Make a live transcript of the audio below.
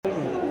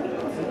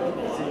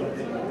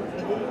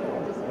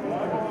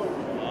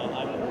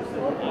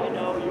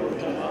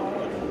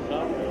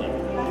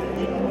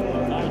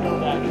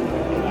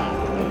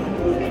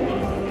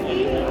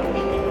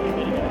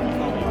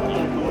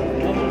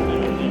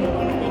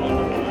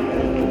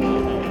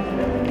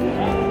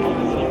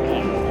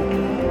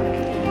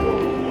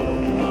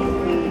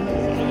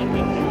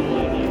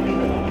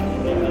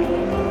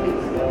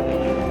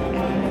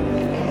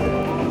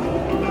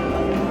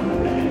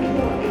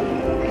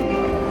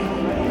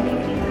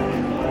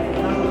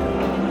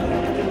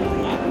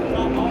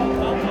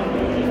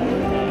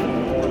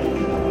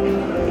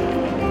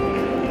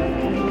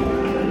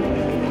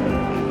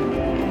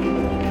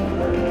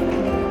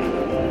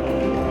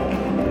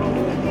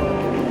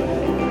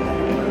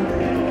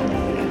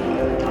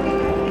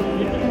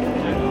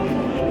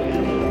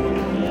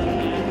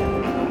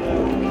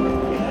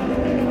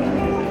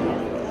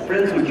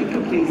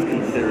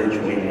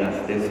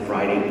this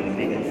Friday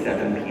evening at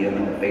 7 p.m.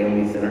 in the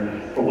Family Center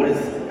for what is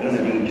going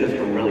to be just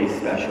a really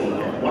special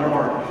event. One of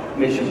our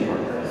mission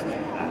partners,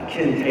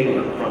 Ken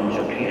Taylor from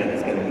Japan,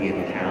 is going to be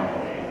in town.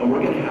 And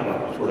we're going to have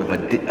a sort of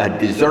a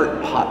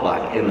dessert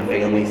potluck in the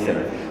Family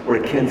Center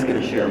where Ken's going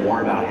to share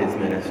more about his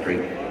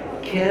ministry.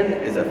 Ken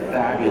is a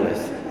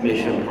fabulous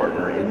mission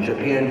partner. In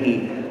Japan,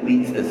 he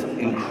leads this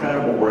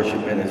incredible worship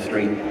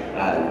ministry,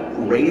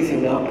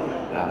 raising up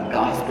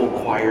gospel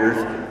choirs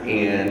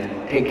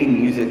and taking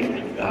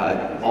music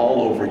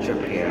all over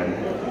Japan.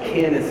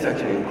 Ken is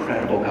such an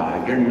incredible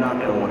guy. You're not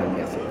going to want to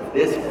miss it.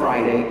 This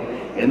Friday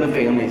in the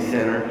Family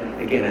Center,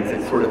 again, it's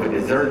a sort of a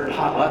dessert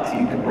potluck, so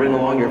you can bring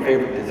along your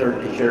favorite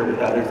dessert to share with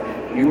others.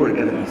 You are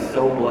going to be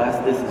so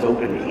blessed. This is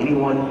open to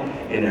anyone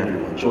and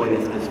everyone. Join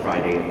us this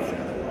Friday at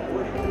 7.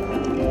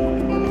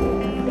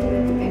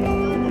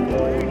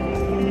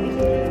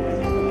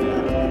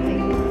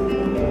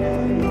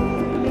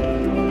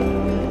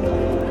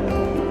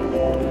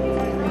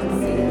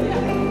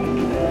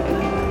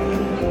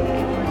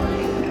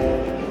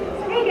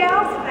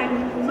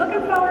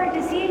 Forward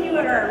to seeing you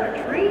at our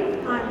retreat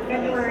on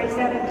February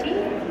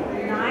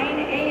 17th, 9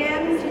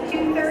 a.m. to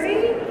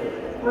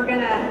 2:30. We're going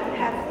to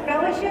have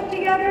fellowship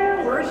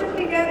together, worship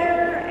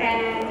together,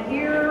 and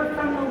hear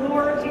from the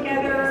Lord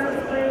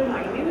together through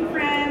my new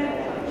friend,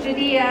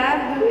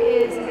 Shadia, who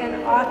is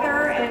an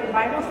author and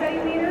Bible study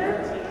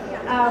leader.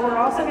 We're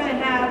also going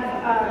to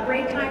have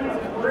great times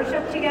of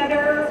worship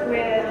together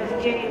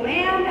with Jenny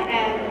Lamb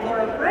and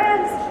Laura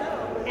Perez.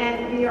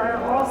 And we are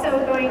also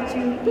going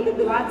to eat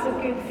lots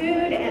of good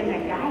food, and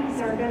the guys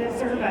are going to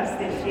serve us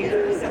this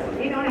year, so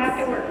we don't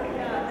have to work.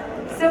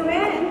 So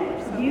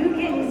then you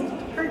can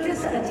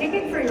purchase a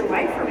ticket for your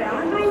wife for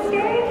Valentine's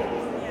Day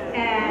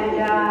and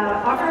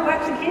offer to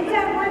watch the kids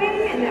that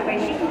morning, and that way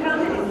she can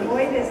come and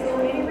enjoy this little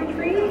mini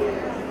retreat.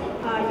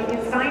 You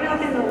can sign up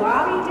in the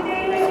lobby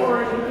today,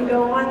 or you can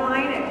go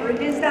online at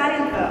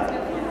bridges.info.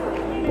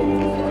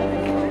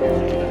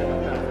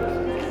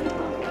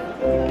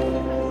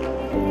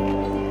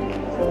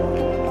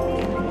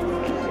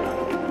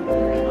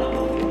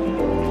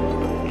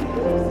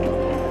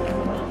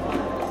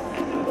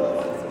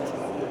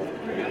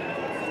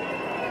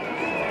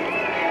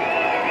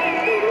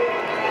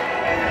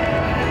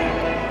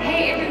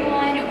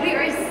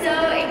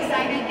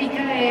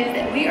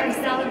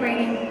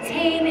 Celebrating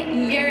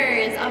 10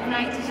 years of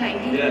Night to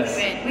Shine. Yes.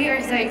 We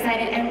are so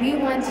excited, and we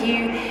want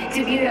you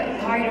to be a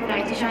part of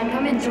Night to Shine.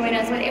 Come and join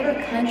us, whatever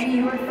country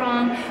you are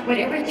from,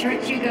 whatever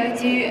church you go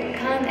to,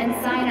 come and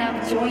sign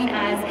up, join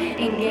us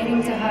in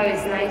getting to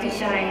host Night to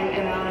Shine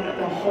around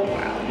the whole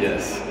world.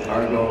 Yes,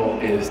 our goal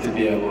is to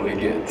be able to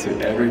get to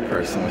every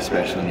person with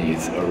special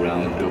needs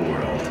around the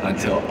world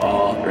until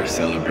all are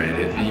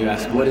celebrated. And you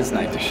ask, what is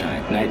Night to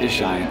Shine? Night to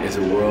Shine is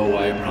a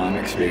worldwide prom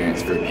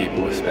experience for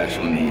people with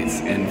special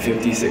needs in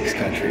 56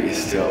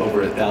 countries to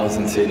over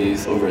 1,000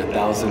 cities, over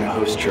 1,000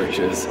 host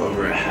churches,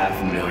 over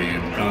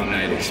 500,000 prom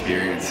night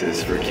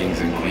experiences for kings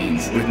and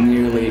queens, with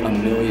nearly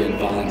 1 million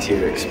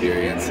volunteer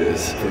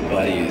experiences for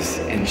buddies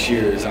and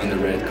cheers on the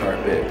red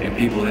carpet and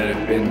people that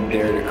have been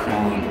there to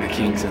crown the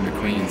kings and the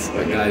queens.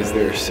 But guys,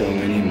 there are so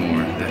many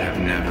more that have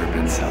never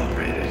been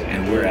celebrated.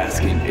 And we're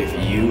asking if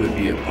you would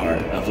be a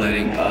part of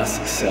letting us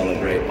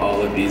celebrate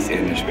all of these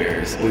image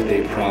bearers with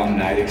a prom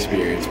night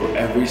experience where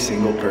every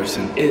single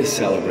person is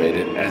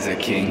celebrated as a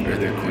king or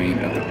the queen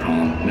of the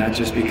prom, not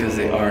just because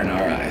they are in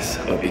our eyes,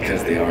 but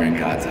because they are in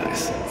God's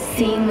eyes.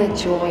 Seeing the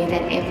joy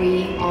that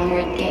every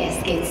honored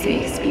guest gets to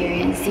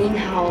experience, seeing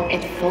how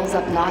it fills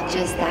up not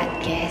just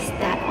that guest,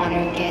 that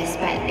honored guest,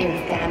 but their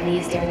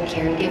families, their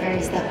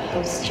caregivers, the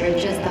host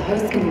churches, the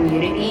host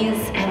communities.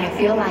 And I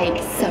feel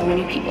like so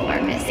many people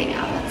are missing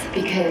out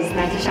because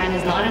Night to Shine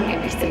is not in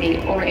every city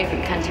or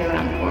every country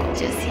around the world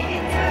just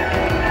yet.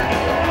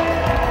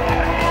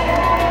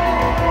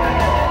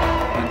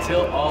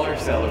 Until all are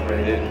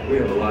celebrated, we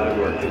have a lot of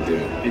work to do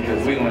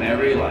because we want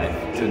every life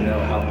to know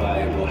how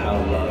valuable, how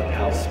loved,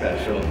 how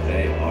special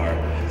they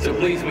are. So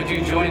please, would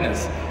you join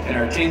us in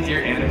our 10th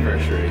year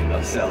anniversary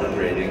of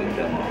celebrating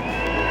them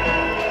all?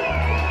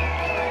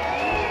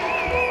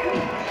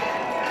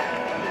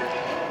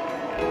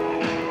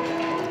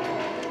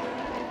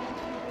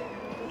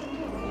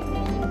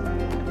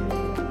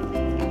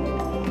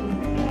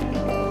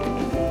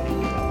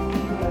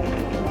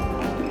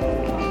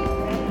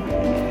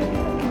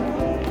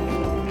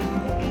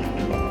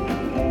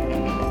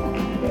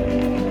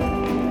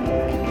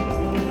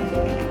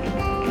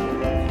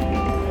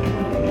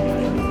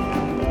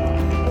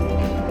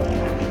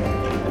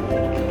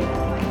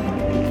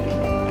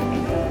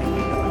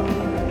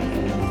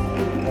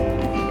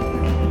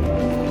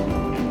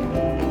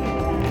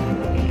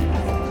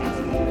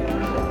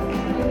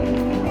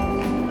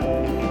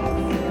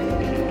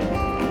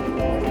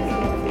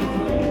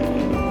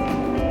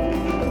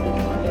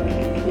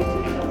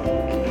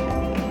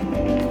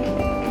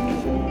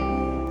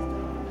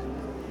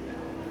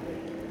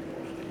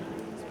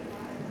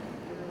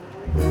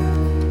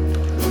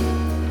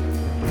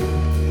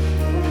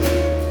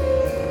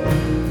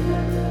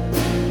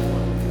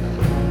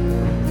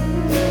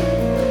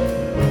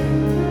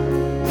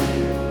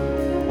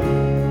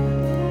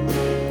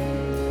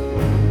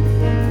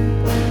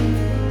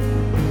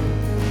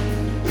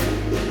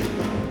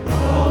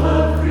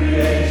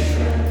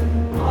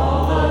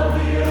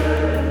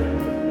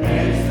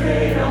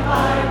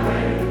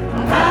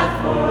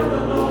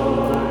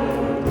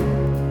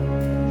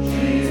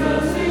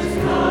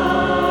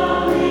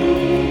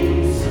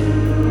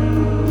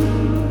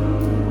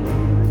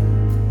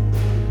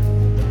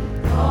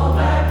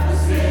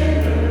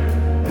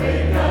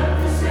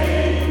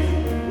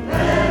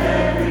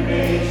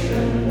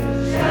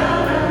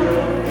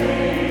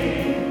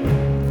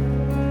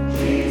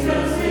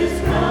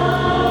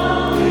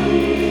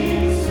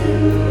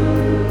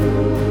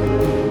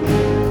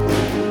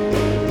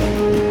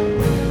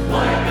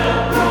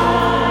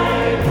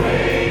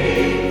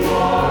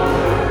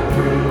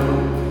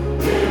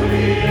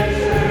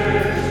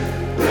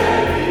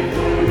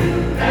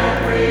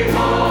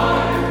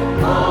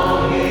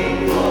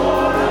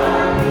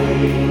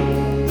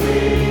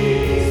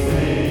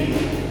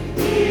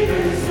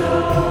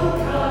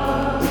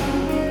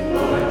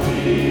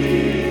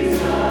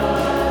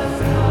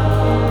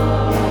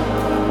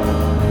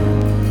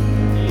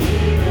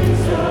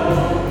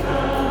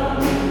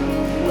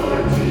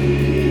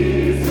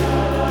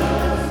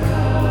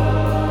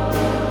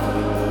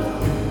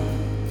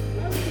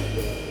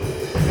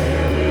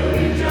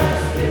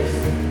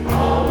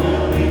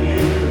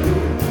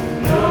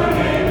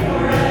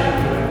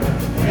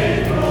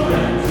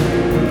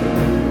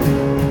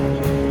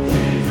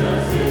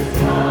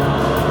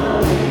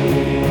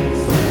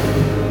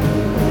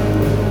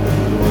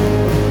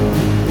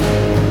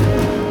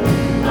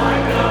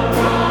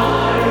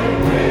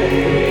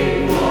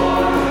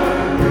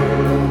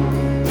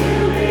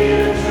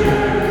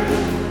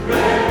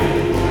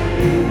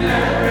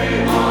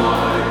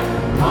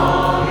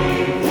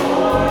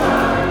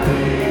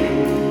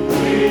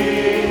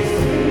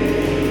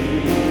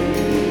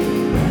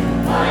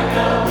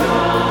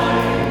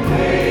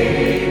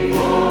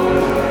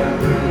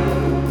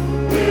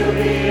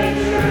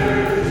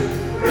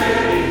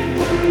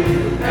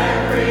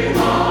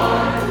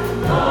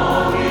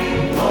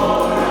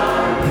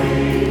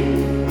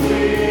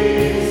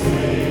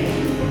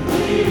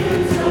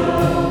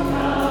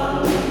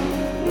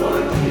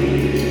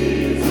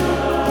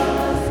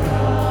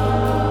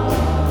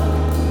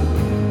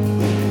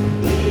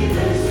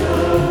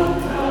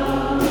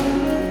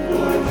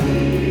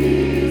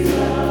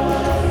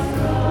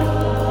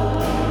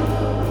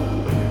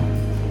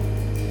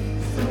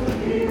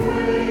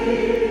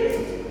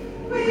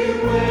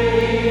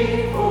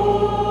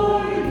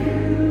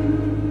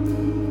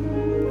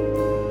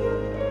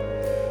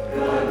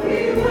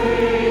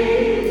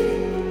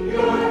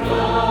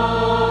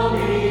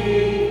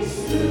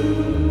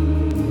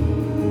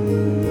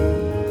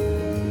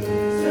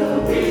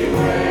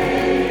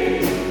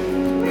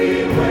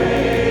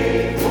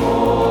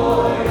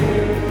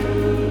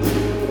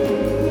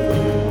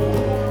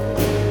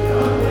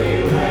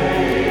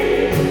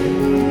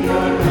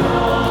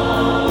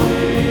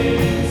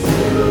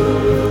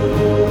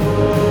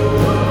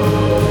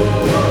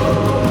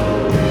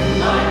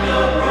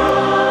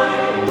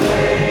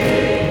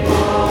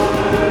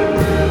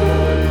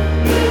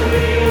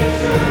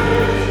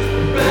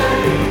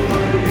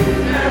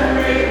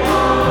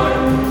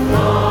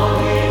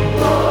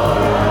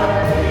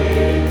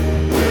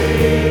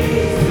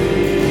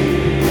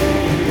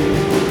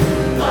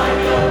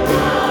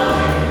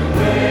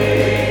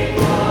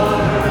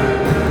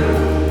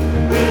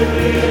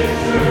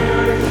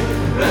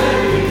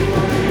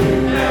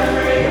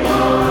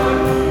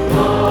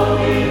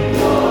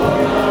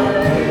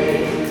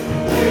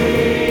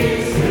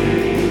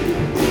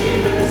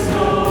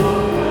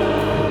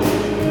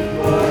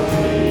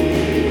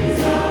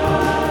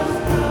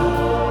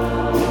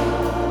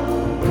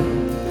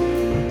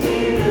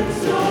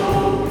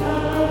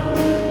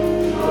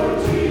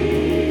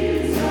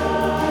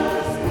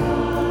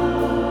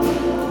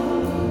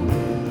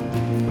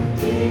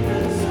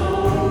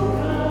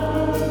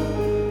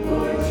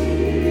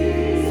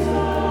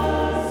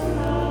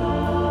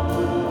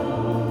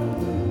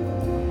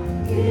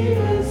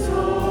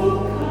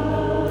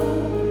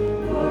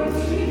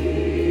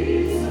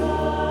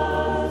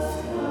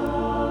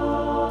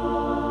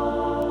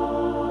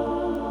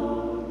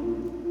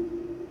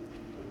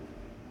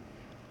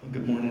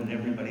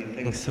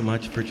 so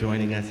much for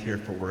joining us here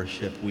for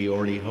worship. We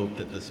already hope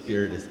that the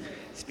Spirit is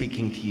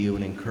speaking to you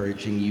and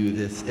encouraging you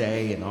this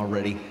day, and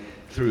already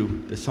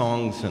through the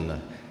songs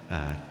and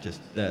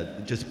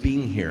just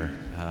being here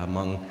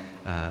among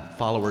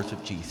followers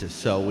of Jesus.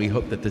 So we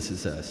hope that this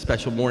is a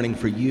special morning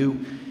for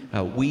you.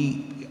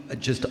 We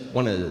just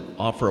want to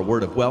offer a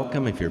word of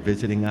welcome if you're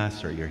visiting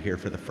us or you're here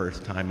for the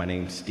first time. My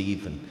name's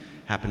Steve and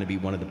happen to be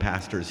one of the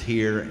pastors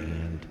here,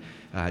 and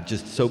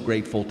just so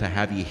grateful to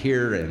have you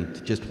here,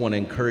 and just want to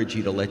encourage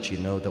you to let you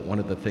know that one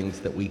of the things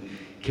that we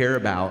care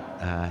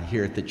about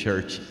here at the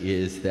church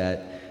is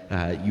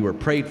that you are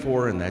prayed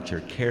for and that you're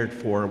cared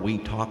for. We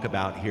talk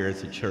about here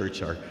as a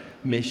church our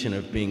mission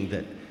of being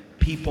that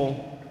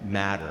people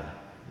matter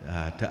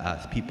to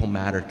us. People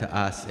matter to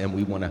us, and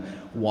we want to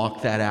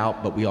walk that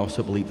out, but we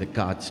also believe that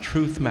God's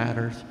truth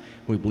matters.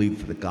 We believe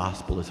that the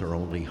gospel is our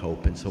only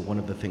hope. And so one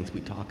of the things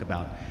we talk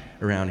about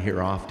around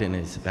here often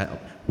is about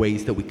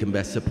ways that we can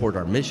best support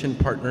our mission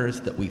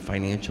partners, that we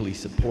financially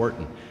support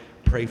and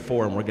pray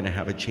for, and we're going to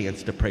have a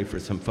chance to pray for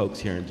some folks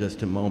here in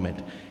just a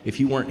moment. If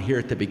you weren't here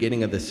at the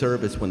beginning of the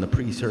service when the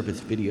pre-service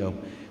video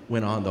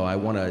went on, though, I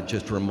want to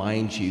just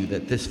remind you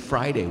that this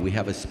Friday we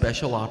have a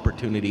special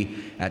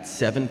opportunity at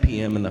 7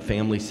 p.m. in the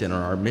Family Center.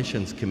 Our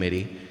missions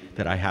committee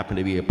that I happen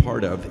to be a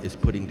part of is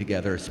putting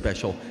together a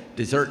special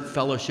dessert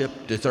fellowship,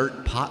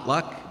 dessert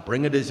potluck.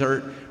 Bring a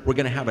dessert. We're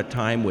going to have a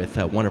time with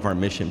one of our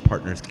mission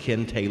partners,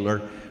 Ken Taylor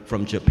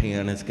from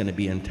Japan, is going to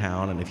be in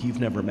town. And if you've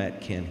never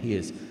met Ken, he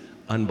is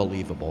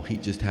unbelievable. He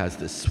just has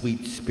this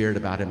sweet spirit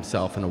about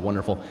himself and a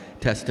wonderful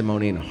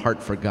testimony and a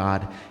heart for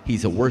God.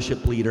 He's a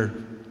worship leader.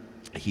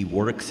 He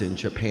works in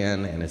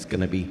Japan and is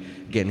going to be,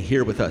 again,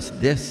 here with us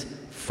this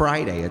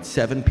Friday at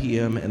 7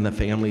 p.m. in the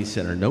Family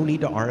Center. No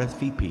need to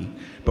RSVP,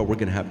 but we're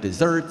going to have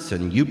desserts,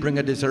 and you bring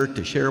a dessert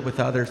to share with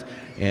others,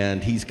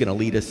 and he's going to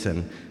lead us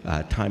in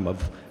a time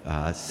of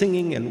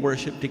singing and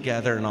worship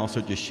together, and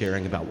also just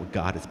sharing about what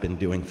God has been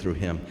doing through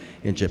him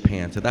in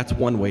Japan. So that's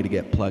one way to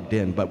get plugged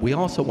in. But we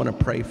also want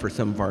to pray for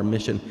some of our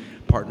mission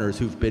partners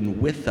who've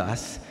been with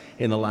us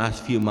in the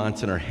last few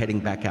months and are heading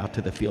back out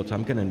to the field. So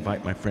I'm going to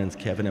invite my friends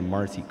Kevin and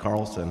Marcy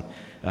Carlson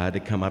to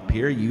come up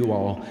here. You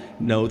all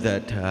know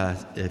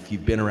that if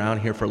you've been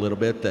around here for a little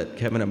bit, that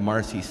Kevin and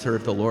Marcy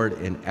serve the Lord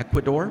in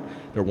Ecuador.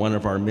 They're one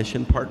of our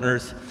mission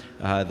partners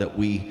that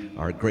we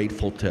are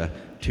grateful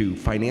to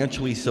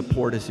financially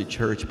support as a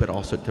church, but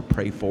also to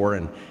pray for.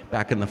 And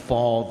back in the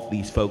fall,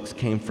 these folks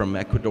came from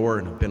Ecuador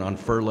and have been on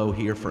furlough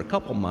here for a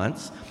couple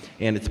months,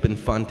 and it's been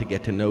fun to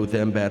get to know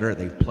them better.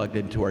 They've plugged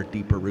into our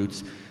Deeper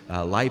Roots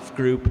life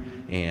group,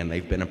 and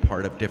they've been a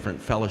part of different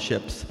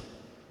fellowships.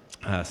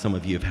 Some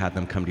of you have had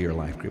them come to your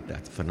life group.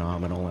 That's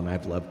phenomenal, and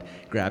I've loved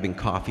grabbing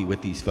coffee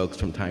with these folks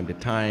from time to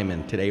time,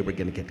 and today we're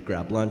going to get to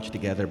grab lunch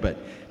together. But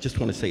just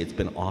want to say it's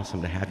been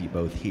awesome to have you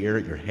both here.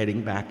 You're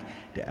heading back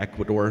to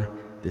Ecuador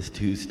this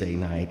Tuesday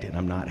night, and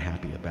I'm not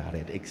happy about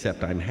it,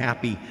 except I'm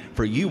happy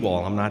for you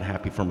all. I'm not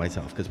happy for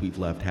myself, because we've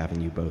loved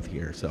having you both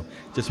here. So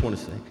just want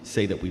to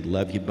say that we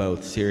love you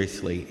both,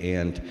 seriously,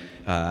 and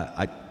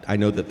I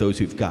know that those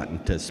who've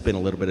gotten to spend a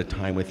little bit of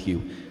time with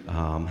you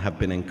have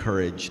been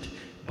encouraged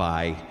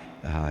by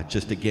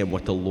just again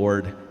what the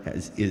Lord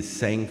is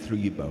saying through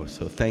you both.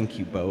 So thank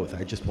you both.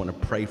 I just want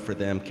to pray for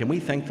them. Can we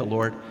thank the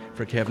Lord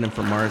for Kevin and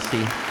for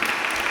Marcy?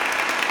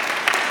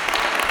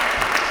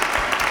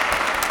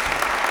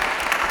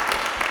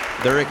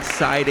 They're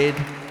excited.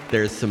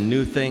 There's some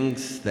new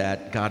things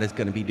that God is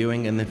going to be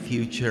doing in the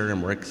future,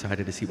 and we're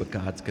excited to see what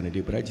God's going to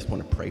do. But I just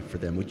want to pray for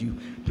them. Would you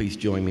please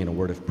join me in a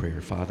word of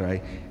prayer? Father,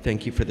 I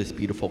thank you for this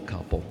beautiful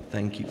couple.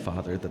 Thank you,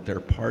 Father, that they're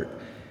part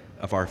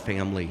of our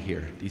family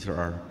here. These are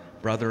our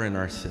brother and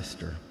our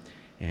sister,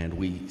 and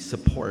we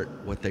support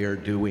what they are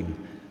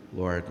doing,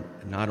 Lord,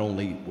 not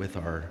only with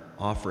our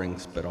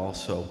offerings, but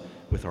also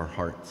with our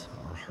hearts.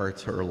 Our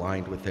hearts are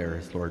aligned with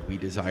theirs, Lord. We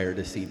desire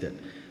to see that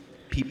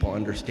people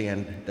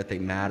understand that they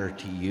matter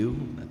to you,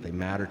 that they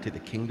matter to the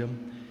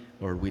kingdom.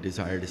 Lord, we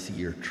desire to see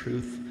your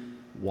truth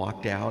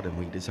walked out, and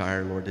we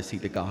desire, Lord, to see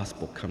the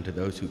gospel come to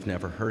those who've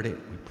never heard it.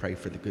 We pray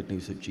for the good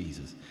news of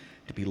Jesus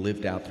to be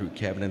lived out through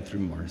Kevin and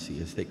through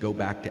Marcy as they go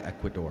back to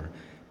Ecuador.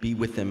 Be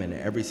with them in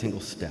every single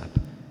step.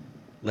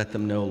 Let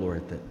them know,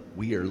 Lord, that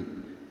we are,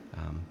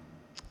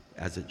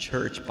 as a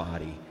church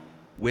body,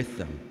 with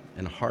them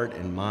in heart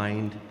and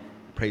mind.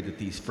 Pray that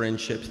these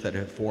friendships that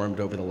have formed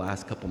over the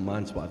last couple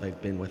months while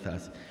they've been with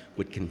us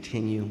would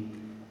continue,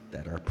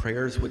 that our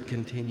prayers would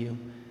continue,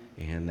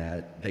 and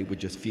that they would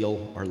just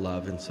feel our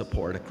love and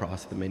support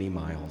across the many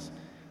miles.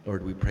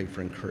 Lord, we pray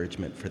for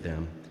encouragement for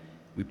them.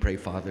 We pray,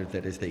 Father,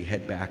 that as they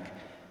head back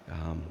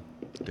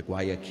to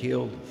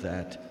Guayaquil,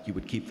 that you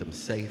would keep them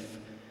safe.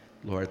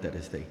 Lord, that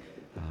as they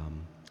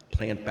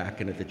plant back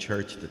into the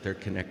church that they're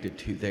connected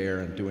to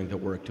there and doing the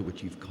work to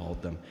which you've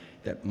called them,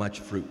 that much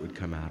fruit would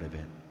come out of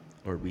it.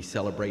 Lord, we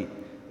celebrate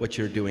what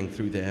you're doing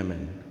through them,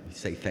 and we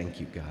say thank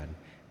you, God.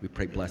 We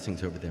pray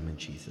blessings over them in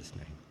Jesus'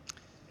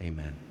 name.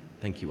 Amen.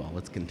 Thank you all.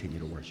 Let's continue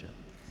to worship.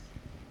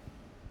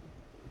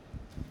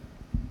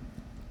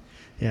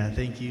 Yeah,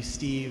 thank you,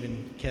 Steve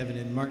and Kevin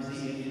and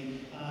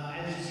Marcy.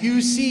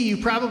 You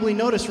probably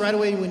noticed right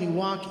away when you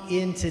walk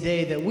in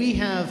today that we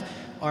have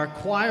our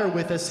choir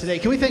with us today.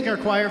 Can we thank our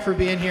choir for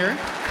being here?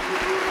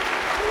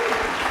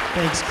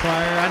 Thanks,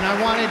 choir. And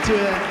I wanted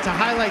to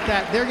highlight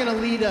that they're going to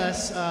lead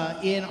us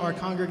in our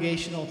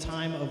congregational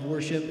time of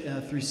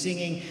worship through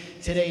singing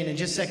today. And in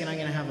just a second, I'm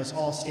going to have us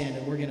all stand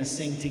and we're going to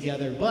sing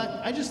together.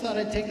 But I just thought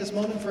I'd take this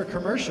moment for a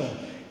commercial.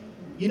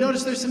 You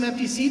notice there's some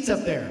empty seats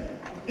up there.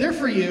 They're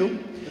for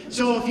you.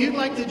 So if you'd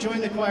like to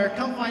join the choir,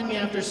 come find me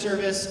after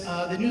service.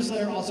 The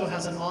newsletter also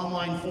has an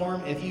online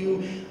form. If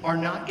you are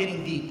not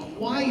getting the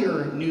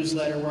choir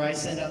newsletter where I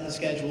send out the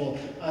schedule,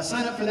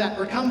 sign up for that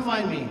or come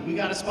find me. We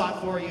got a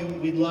spot for you.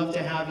 We'd love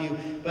to have you.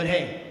 But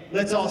hey,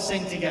 let's all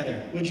sing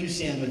together. Would you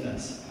stand with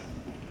us?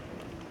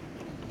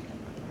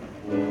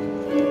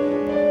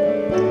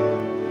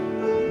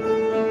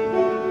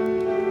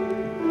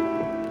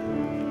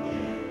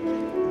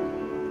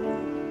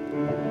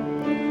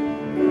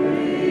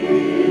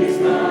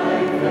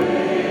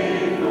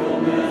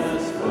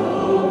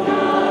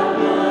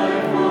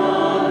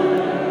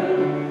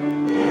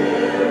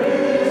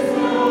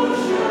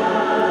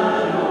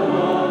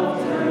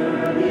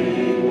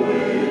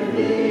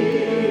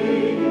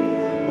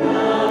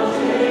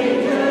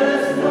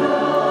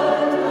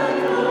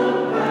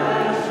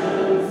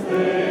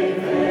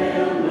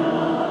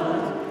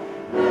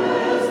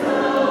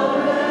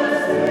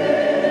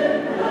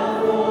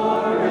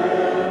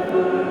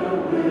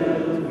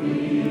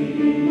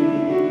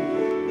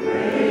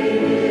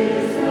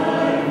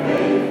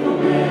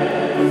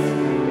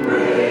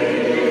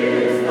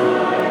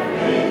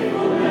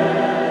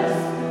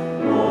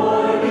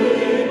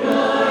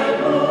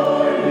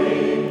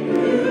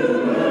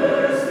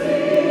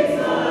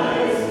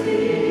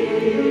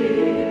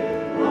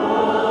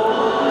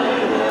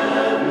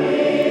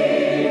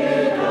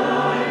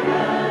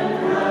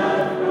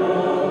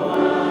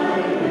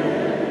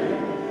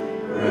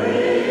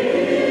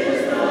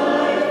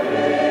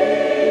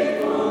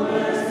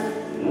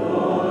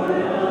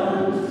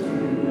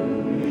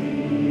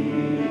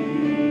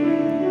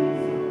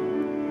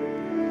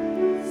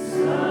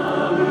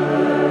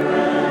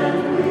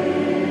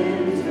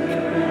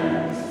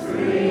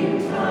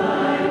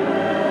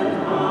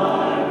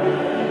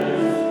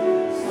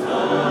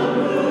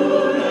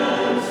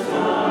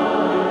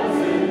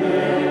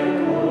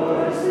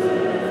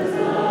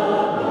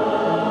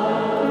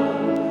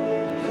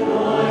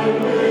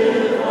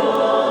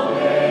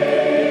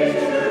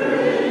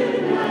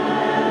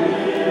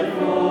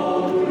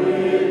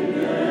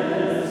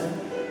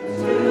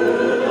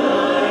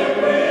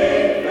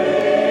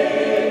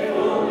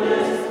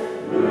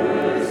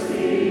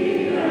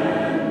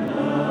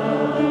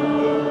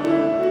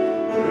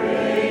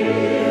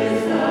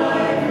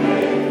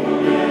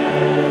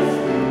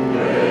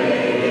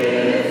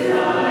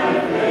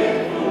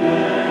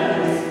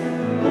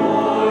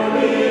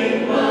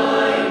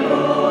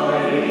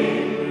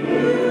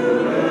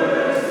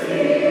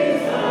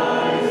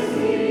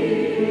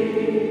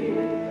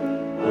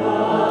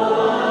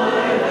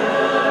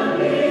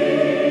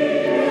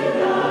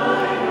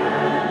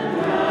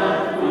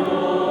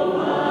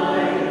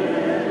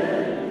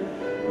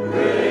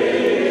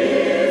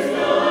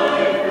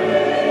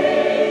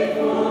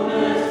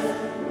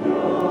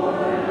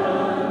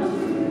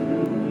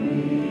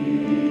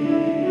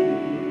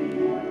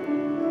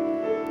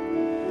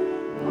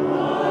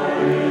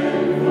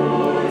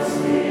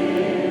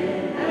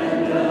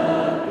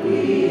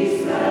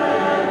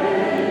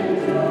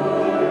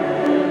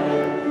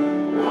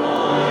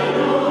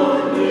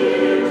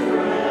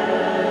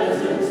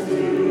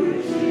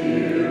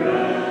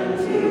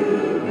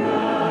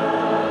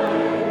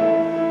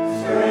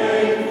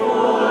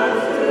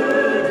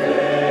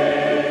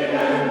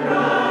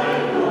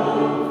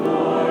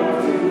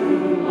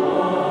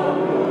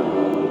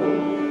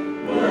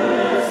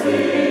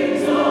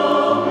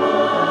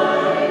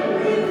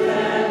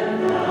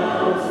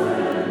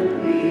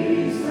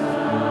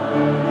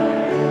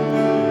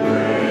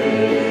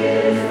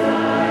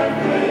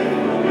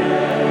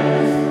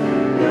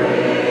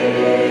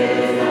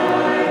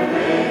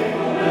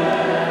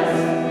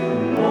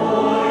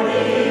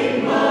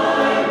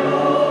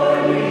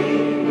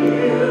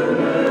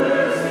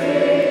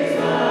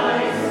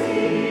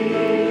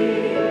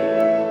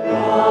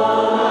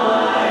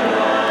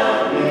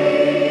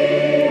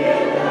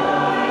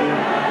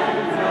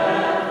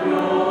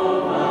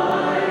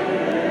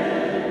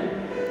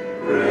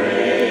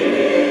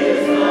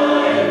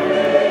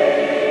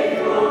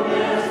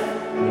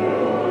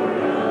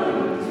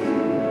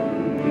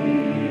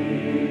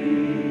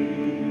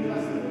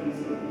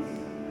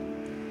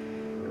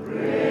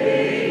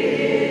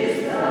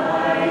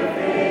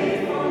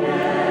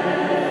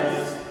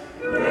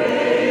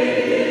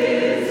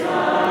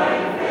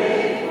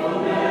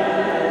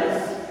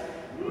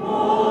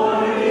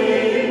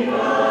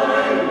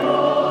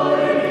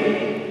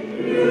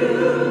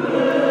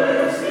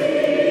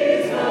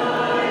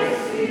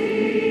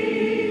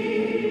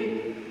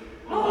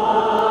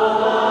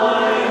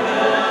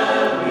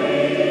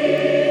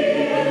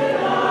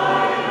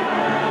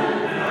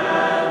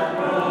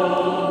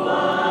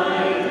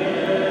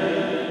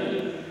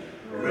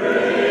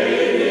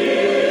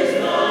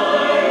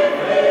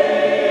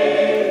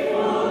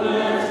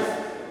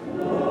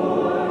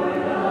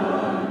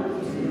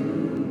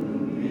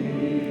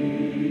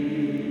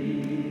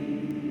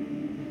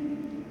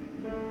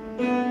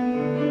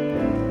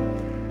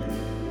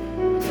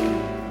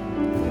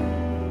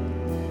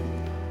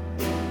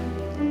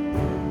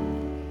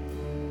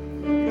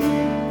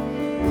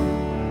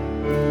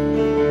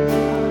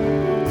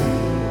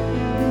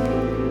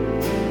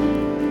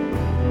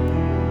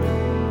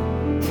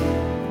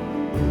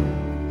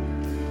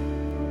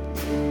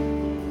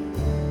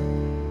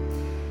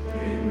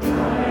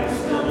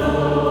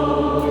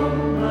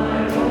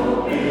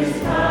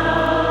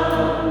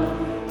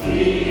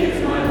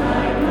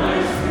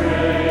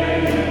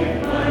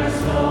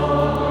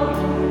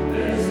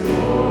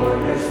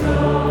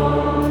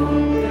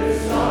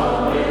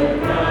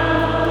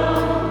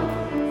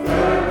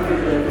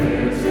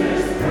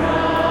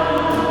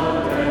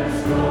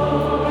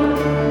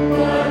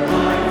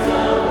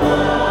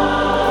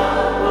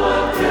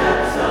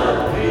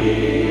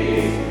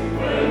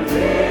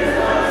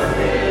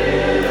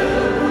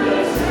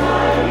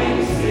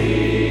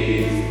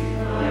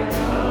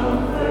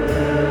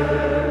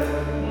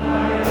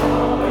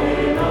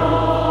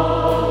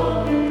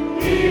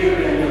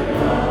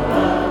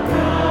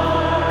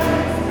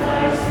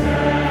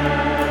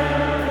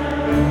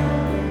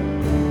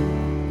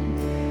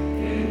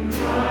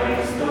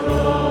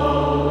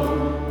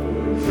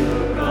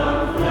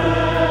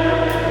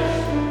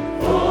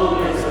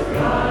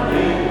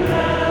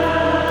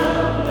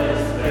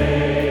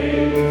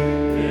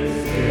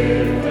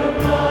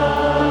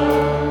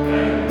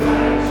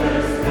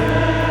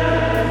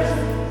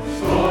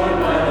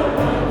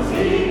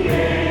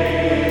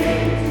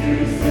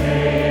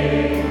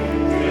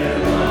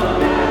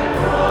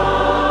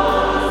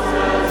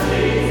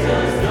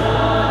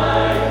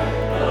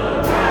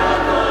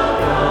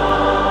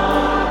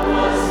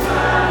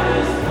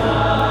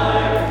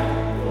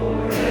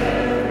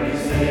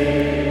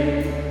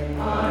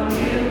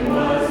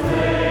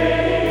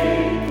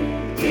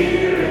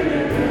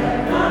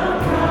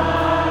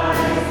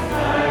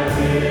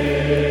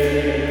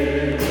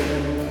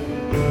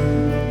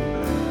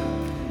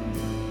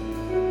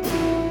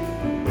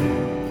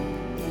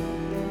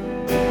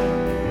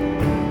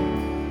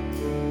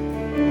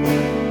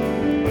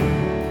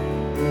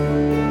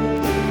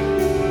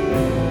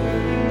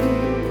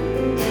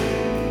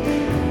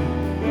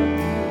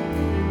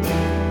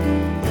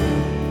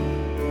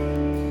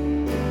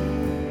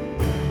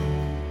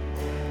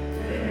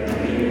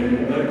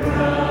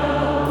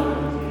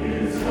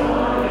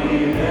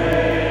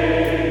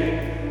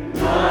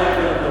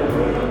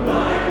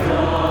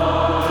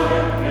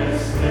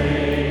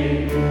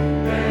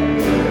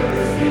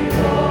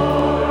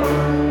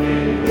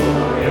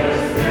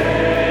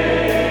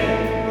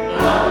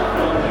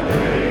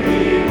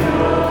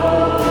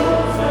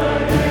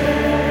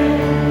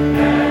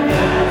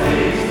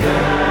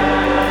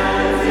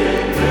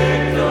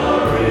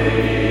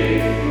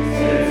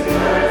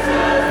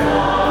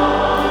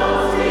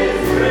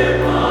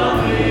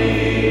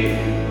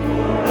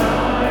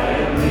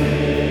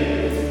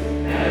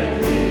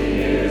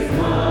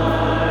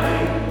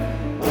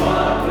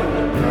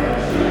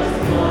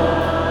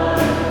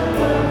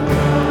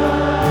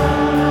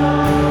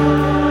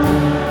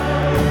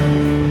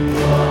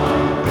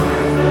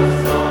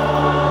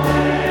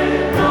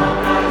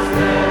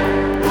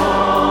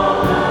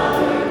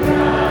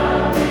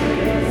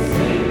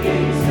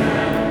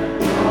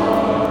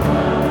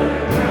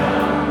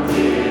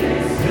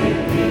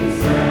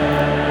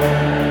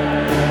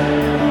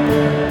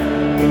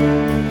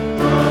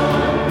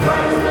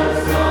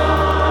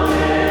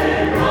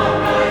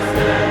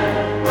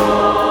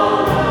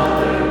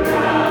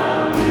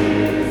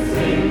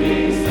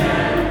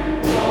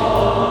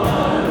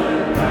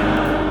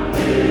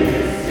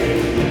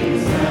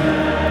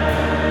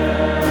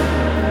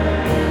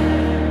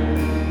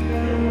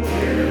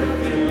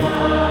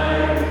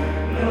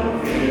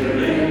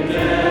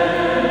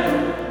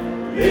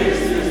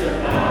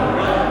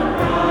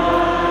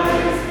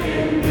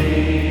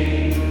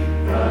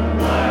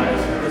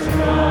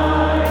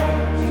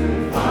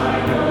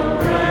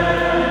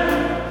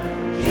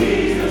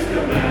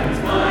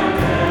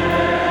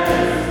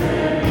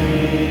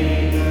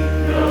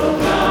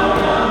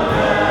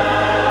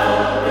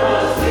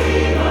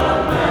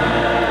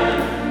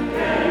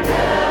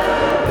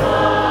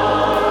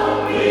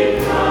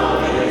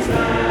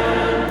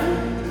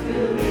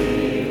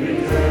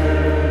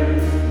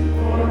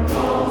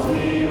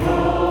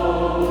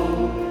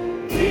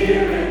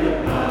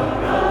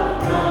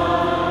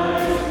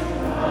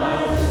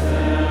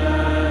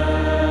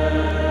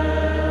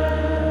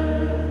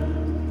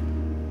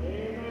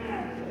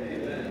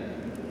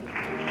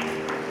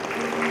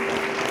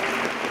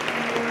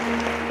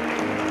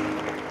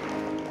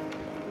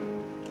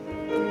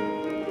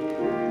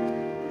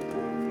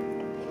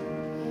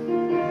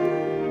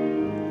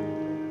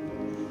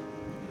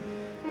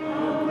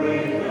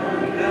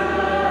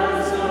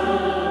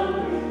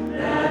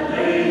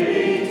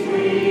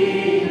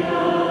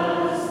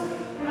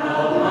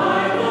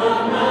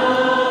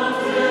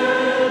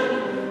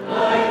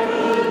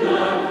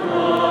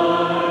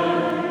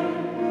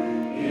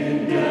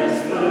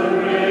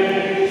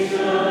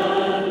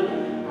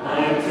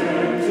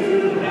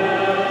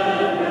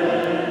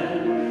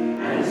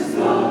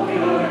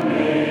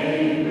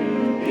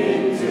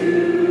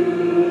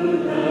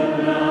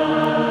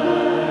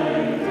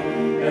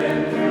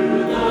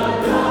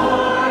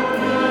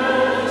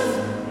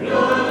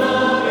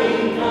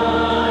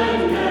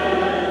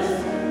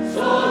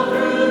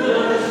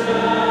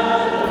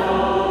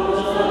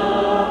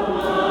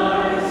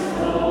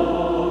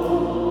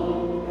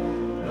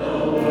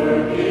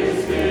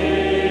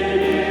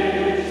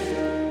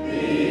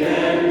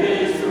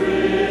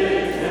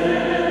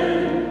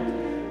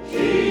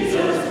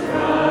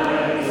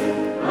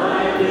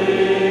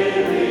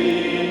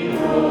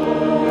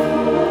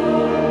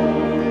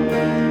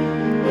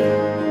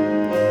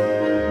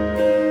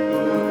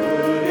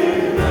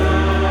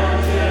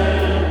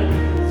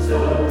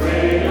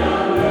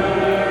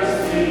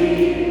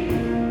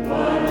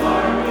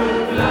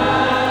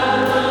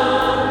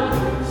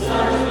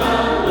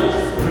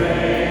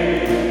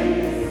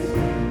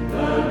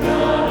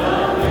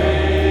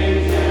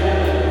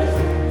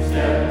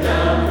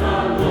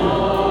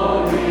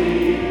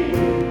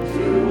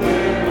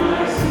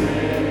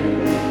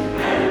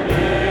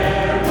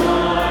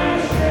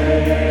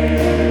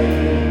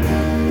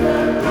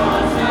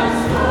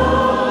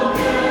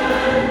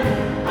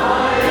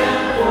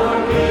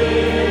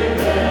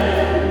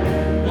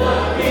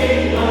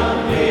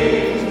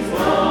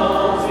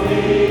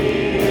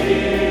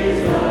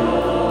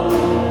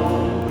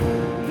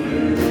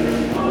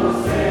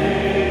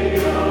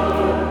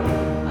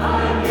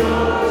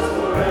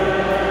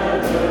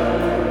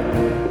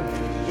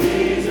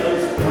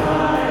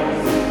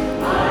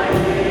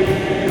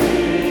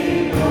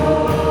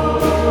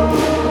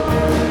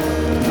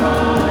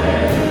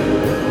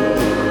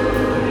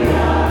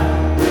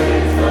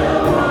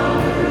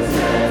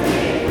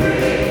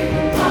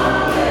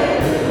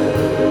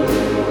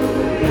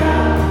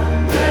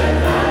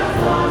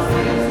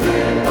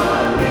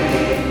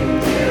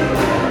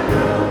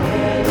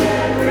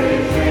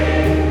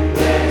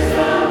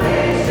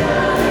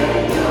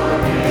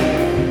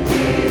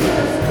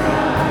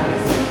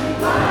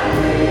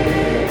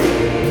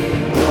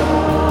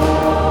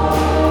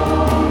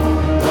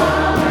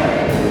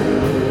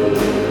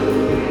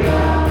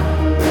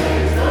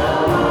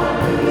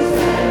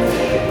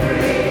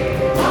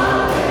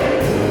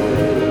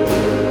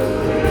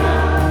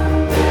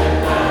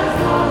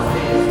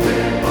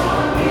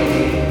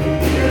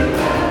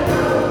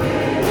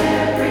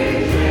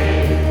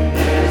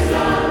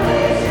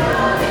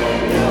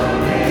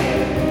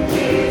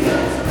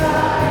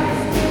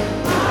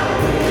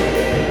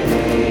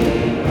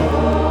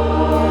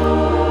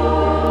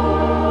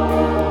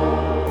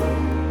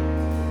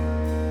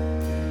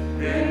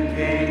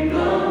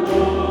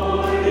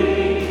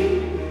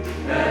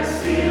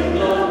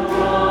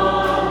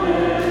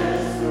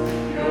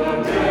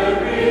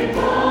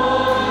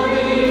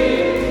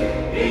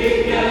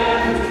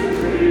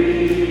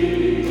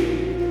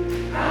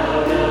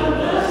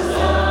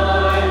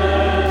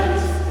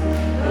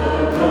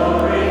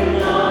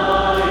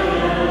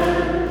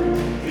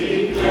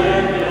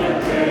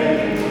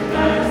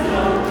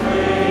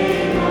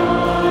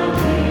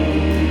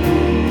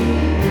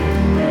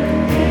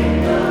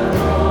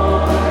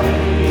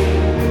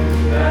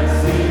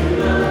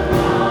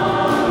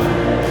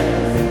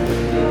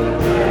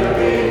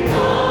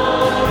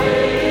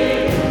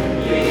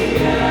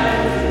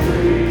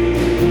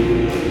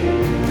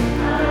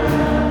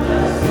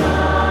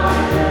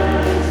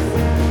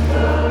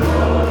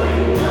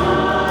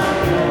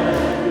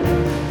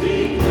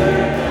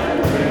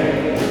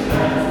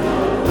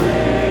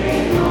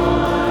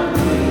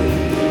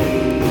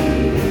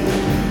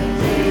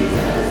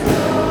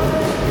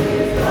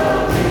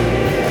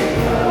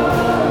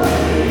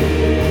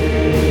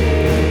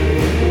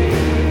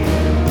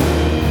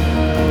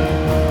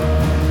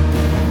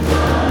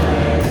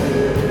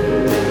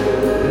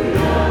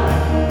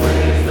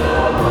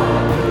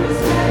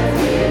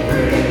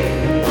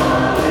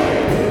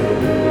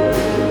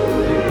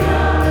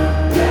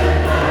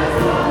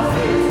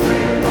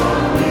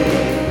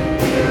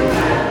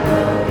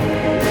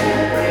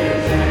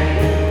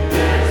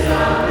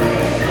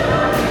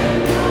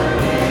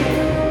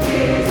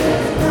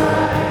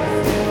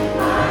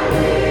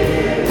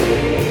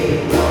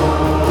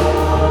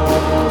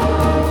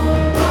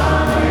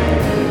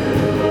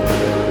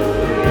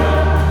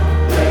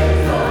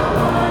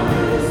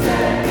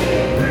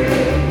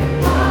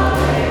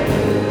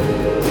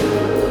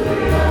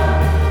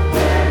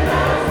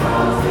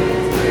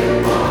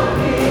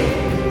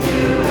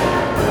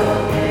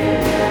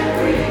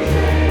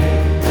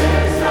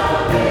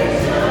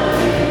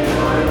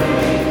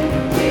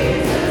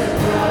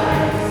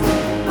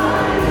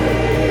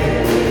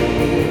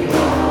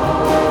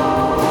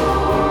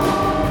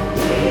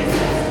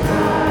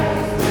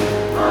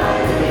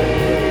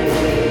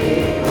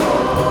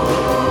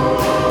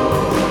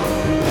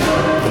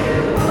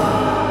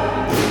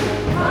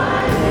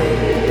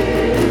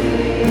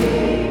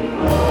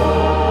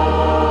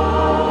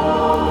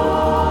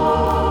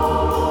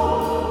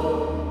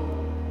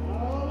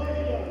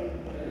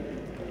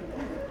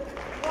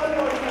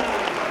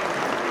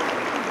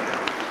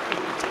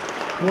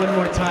 One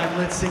more time,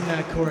 let's sing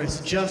that chorus,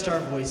 just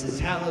our voices.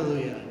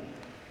 Hallelujah.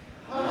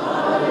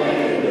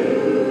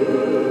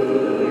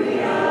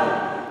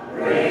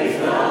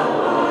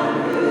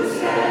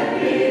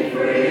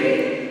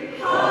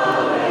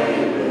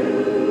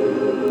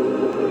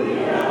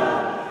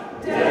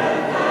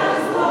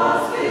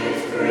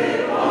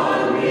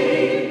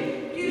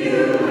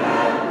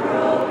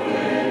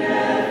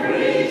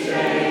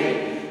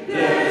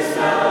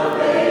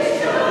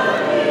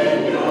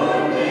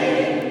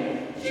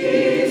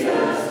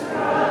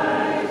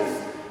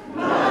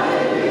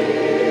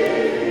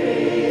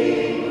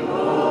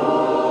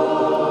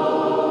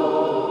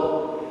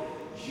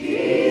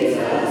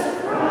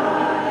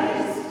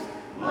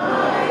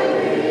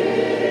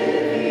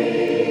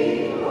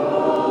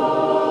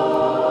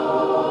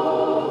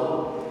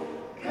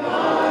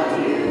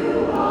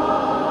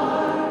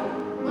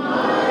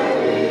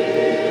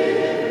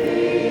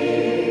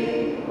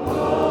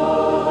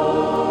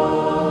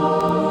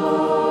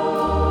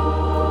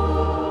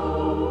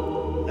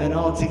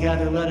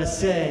 Together, let us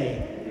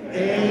say,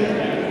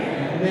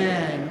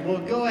 Amen. Well,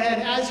 go ahead.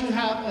 As you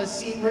have a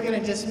seat, we're going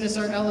to dismiss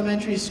our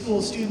elementary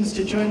school students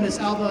to join Miss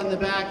Alba in the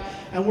back,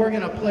 and we're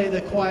going to play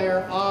the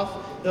choir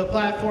off the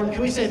platform.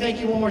 Can we say thank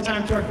you one more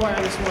time to our choir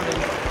this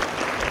morning?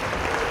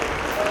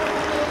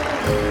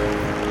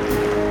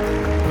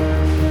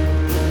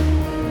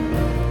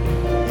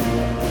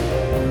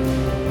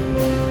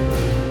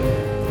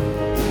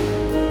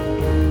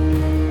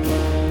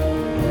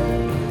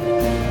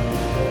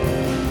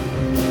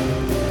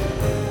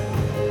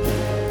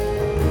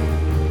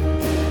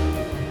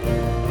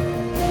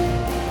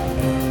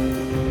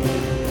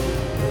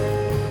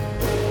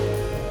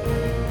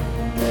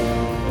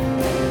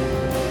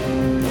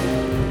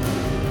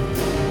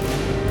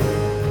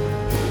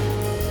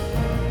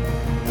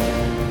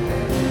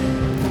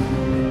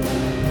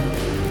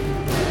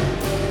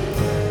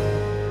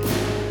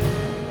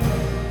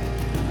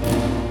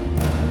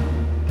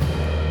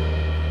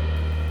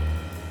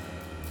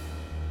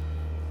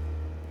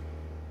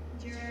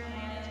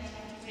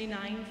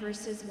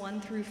 Verses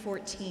 1 through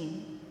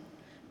 14.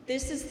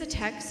 This is the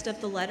text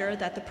of the letter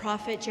that the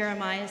prophet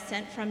Jeremiah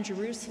sent from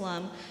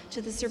Jerusalem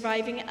to the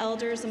surviving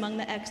elders among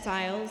the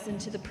exiles and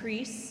to the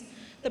priests,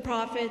 the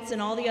prophets,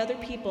 and all the other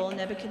people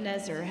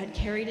Nebuchadnezzar had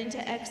carried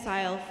into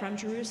exile from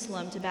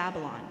Jerusalem to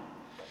Babylon.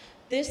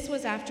 This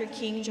was after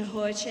King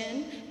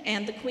Jehoiachin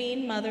and the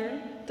queen mother,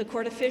 the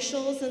court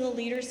officials and the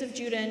leaders of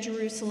Judah and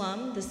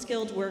Jerusalem, the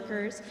skilled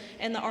workers,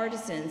 and the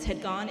artisans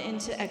had gone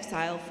into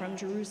exile from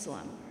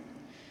Jerusalem.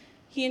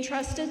 He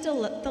entrusted the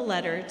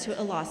letter to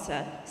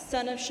Elasah,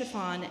 son of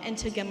Shaphan, and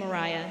to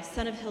Gemariah,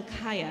 son of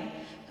Hilkiah,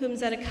 whom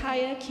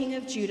Zedekiah, king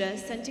of Judah,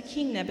 sent to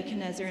King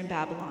Nebuchadnezzar in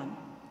Babylon.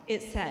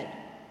 It said,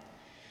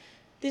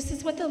 "This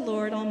is what the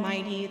Lord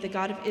Almighty, the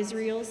God of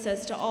Israel,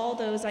 says to all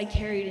those I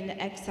carried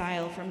into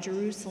exile from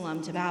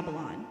Jerusalem to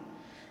Babylon.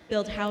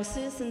 Build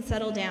houses and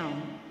settle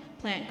down,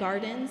 plant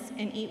gardens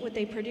and eat what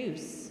they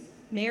produce.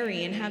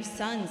 Marry and have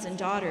sons and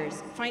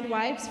daughters. Find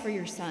wives for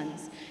your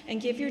sons,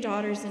 and give your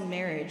daughters in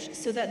marriage,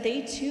 so that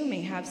they too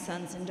may have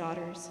sons and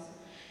daughters.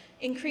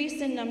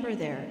 Increase in number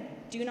there,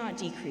 do not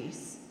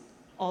decrease.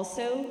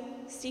 Also,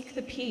 seek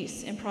the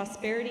peace and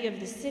prosperity of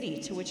the city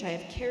to which I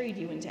have carried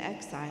you into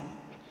exile.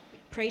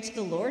 Pray to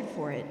the Lord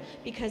for it,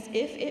 because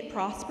if it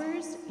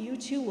prospers, you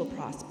too will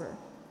prosper.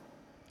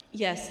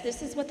 Yes,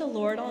 this is what the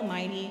Lord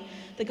Almighty,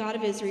 the God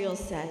of Israel,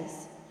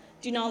 says.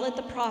 Do not let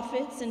the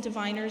prophets and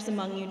diviners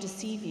among you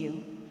deceive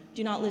you.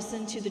 Do not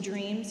listen to the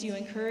dreams you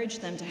encourage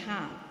them to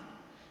have.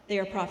 They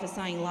are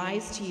prophesying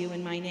lies to you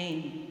in my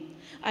name.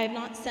 I have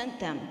not sent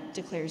them,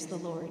 declares the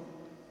Lord.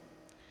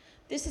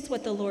 This is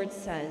what the Lord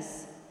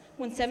says.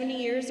 When 70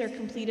 years are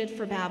completed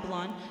for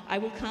Babylon, I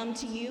will come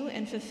to you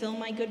and fulfill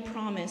my good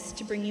promise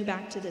to bring you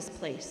back to this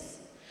place.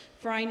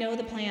 For I know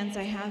the plans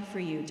I have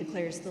for you,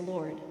 declares the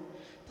Lord.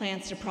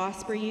 Plans to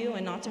prosper you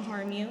and not to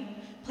harm you,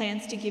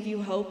 plans to give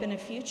you hope and a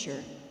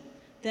future.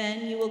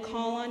 Then you will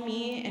call on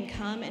me and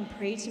come and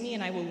pray to me,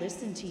 and I will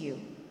listen to you.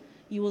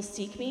 You will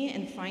seek me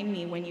and find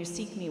me when you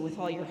seek me with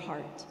all your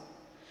heart.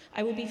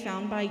 I will be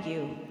found by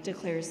you,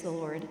 declares the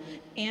Lord,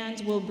 and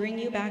will bring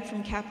you back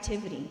from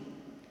captivity.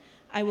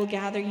 I will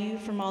gather you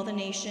from all the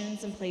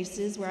nations and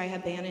places where I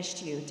have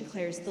banished you,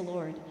 declares the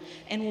Lord,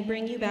 and will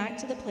bring you back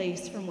to the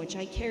place from which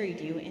I carried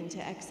you into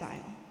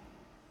exile."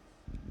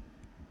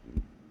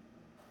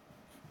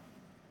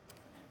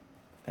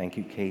 Thank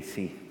you,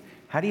 Casey.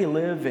 How do you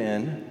live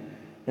in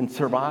and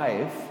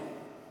survive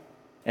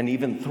and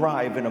even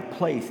thrive in a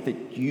place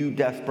that you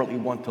desperately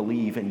want to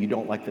leave and you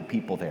don't like the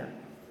people there?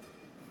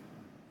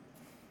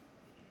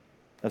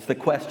 That's the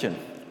question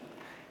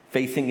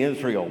facing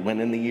Israel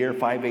when in the year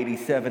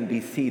 587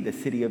 BC, the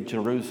city of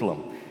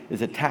Jerusalem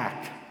is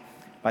attacked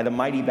by the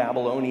mighty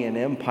Babylonian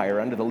Empire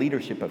under the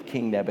leadership of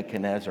King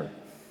Nebuchadnezzar.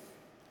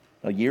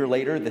 A year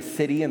later, the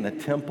city and the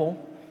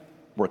temple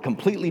were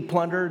completely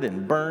plundered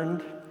and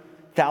burned.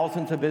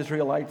 Thousands of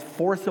Israelites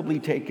forcibly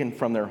taken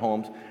from their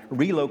homes,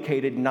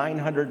 relocated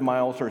 900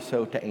 miles or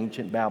so to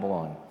ancient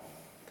Babylon.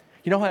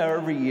 You know how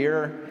every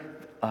year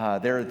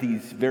There are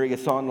these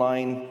various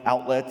online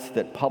outlets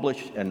that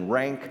publish and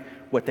rank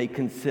what they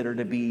consider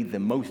to be the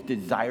most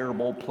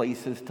desirable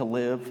places to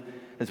live,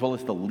 as well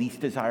as the least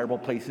desirable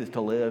places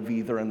to live,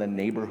 either in the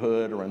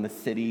neighborhood or in the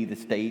city, the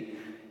state,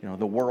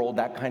 the world,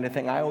 that kind of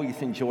thing. I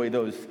always enjoy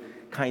those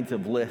kinds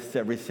of lists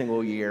every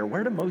single year.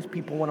 Where do most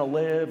people want to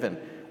live, and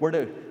where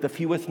do the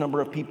fewest number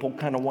of people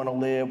kind of want to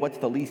live? What's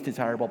the least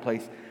desirable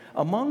place?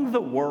 Among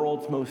the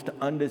world's most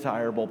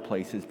undesirable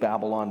places,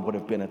 Babylon would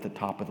have been at the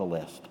top of the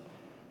list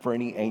for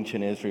any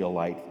ancient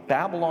Israelite.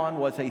 Babylon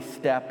was a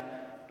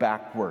step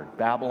backward.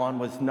 Babylon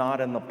was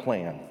not in the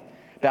plan.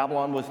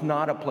 Babylon was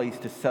not a place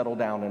to settle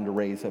down and to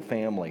raise a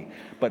family.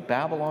 But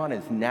Babylon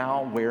is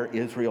now where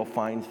Israel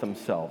finds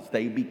themselves.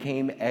 They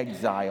became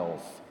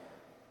exiles.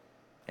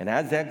 And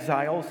as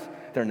exiles,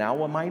 they're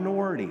now a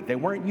minority. They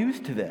weren't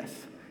used to this.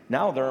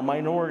 Now they're a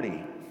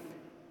minority.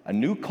 A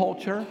new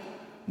culture,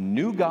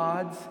 new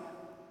gods,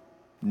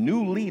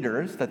 new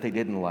leaders that they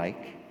didn't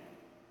like,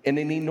 in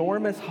an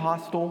enormous,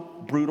 hostile,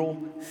 brutal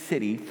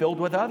city filled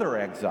with other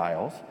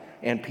exiles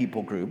and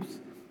people groups,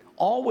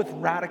 all with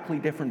radically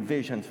different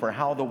visions for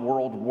how the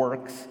world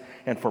works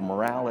and for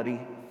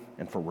morality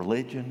and for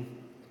religion.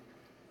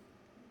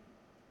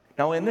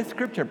 Now, in this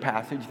scripture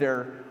passage,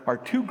 there are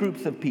two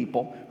groups of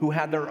people who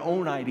had their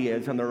own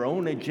ideas and their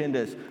own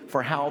agendas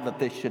for how that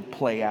this should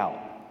play out.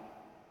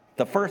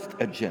 The first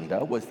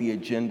agenda was the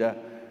agenda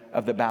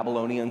of the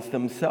Babylonians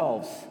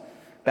themselves.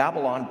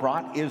 Babylon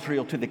brought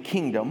Israel to the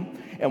kingdom,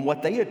 and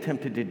what they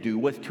attempted to do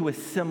was to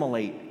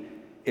assimilate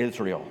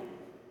Israel,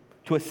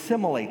 to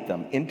assimilate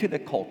them into the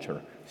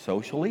culture,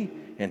 socially,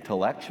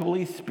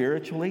 intellectually,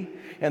 spiritually.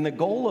 And the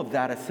goal of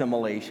that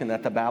assimilation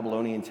that the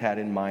Babylonians had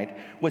in mind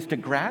was to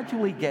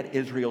gradually get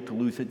Israel to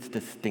lose its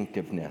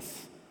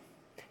distinctiveness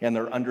and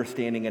their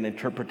understanding and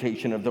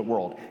interpretation of the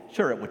world.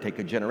 Sure, it would take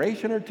a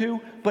generation or two,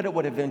 but it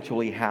would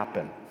eventually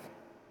happen.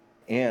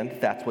 And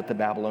that's what the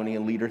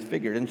Babylonian leaders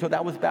figured. And so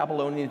that was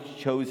Babylonians'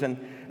 chosen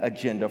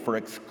agenda for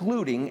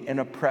excluding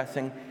and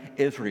oppressing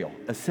Israel,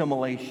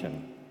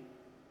 assimilation.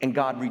 And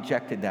God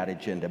rejected that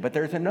agenda. But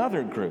there's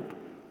another group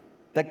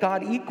that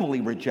God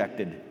equally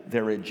rejected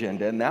their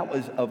agenda, and that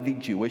was of the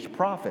Jewish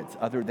prophets,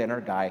 other than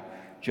our guy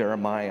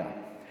Jeremiah.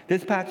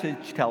 This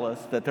passage tells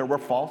us that there were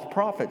false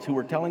prophets who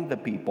were telling the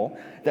people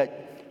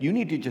that you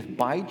need to just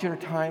bide your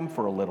time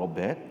for a little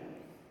bit,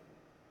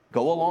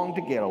 go along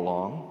to get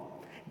along,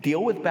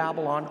 deal with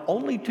Babylon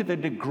only to the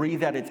degree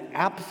that it's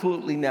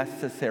absolutely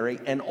necessary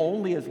and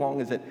only as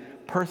long as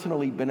it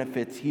personally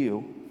benefits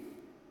you.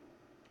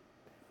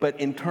 But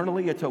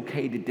internally, it's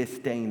okay to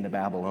disdain the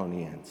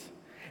Babylonians.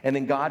 And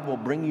then God will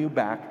bring you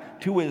back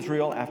to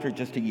Israel after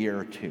just a year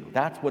or two.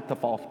 That's what the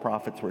false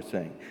prophets were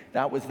saying.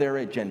 That was their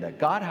agenda.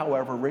 God,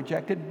 however,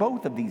 rejected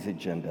both of these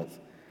agendas.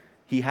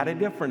 He had a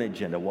different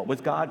agenda. What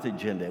was God's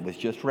agenda? It was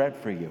just read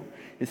for you.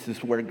 This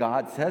is where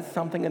God says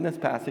something in this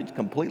passage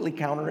completely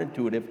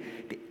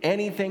counterintuitive to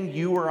anything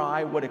you or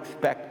I would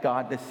expect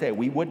God to say.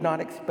 We would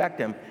not expect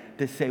him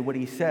to say what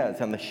he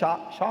says. And the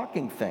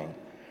shocking thing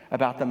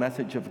about the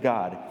message of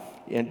God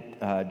in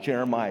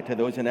Jeremiah to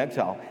those in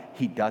exile,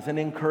 he doesn't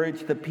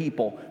encourage the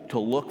people to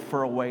look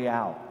for a way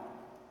out.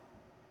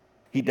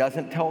 He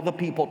doesn't tell the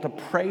people to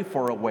pray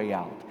for a way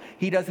out.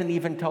 He doesn't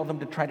even tell them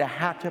to try to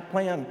hatch a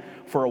plan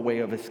for a way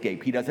of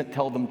escape. He doesn't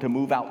tell them to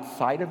move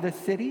outside of the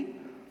city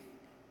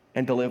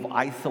and to live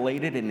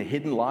isolated and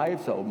hidden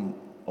lives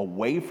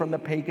away from the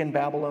pagan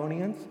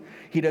Babylonians.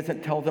 He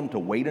doesn't tell them to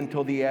wait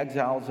until the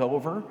exile's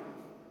over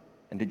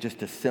and to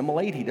just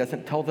assimilate. He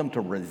doesn't tell them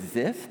to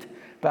resist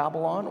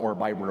Babylon or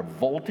by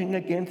revolting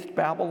against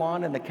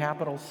Babylon in the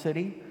capital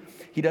city.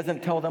 He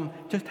doesn't tell them,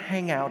 just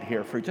hang out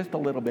here for just a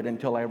little bit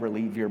until I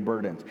relieve your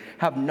burdens.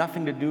 Have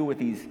nothing to do with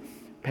these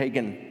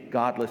pagan,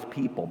 godless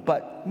people.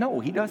 But no,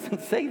 he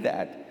doesn't say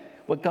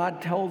that. What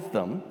God tells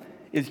them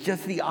is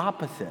just the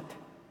opposite.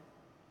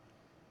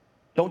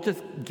 Don't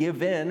just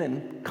give in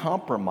and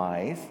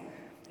compromise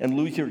and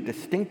lose your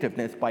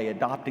distinctiveness by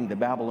adopting the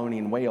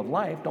Babylonian way of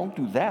life. Don't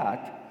do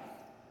that.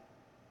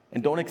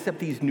 And don't accept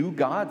these new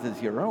gods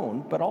as your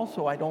own. But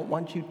also, I don't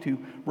want you to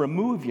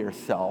remove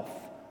yourself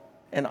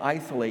and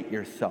isolate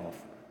yourself.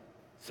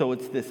 So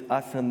it's this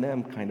us and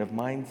them kind of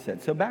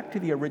mindset. So back to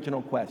the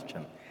original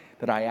question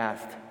that I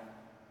asked.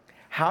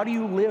 How do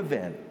you live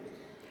in?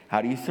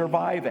 How do you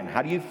survive in?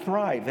 How do you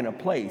thrive in a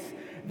place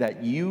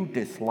that you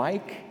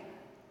dislike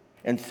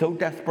and so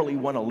desperately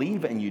want to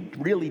leave and you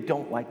really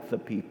don't like the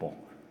people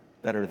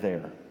that are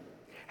there?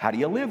 How do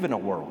you live in a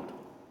world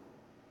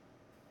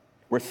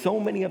where so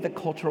many of the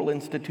cultural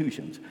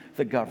institutions,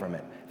 the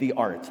government, the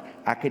arts,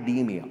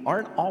 academia,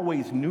 aren't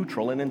always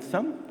neutral, and in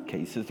some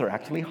cases they're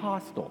actually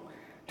hostile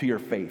to your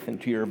faith and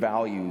to your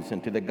values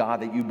and to the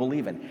God that you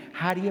believe in?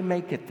 How do you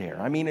make it there?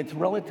 I mean, it's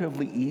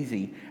relatively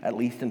easy, at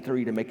least in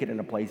theory, to make it in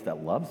a place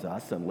that loves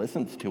us and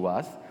listens to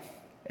us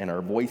and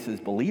our voice as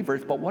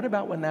believers, but what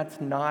about when that's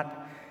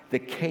not the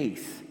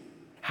case?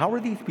 How are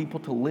these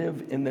people to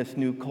live in this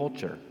new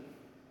culture?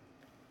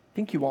 I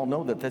think you all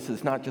know that this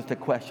is not just a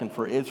question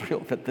for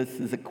Israel, that this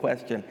is a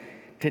question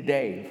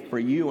today for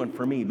you and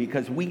for me,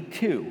 because we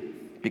too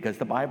Because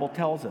the Bible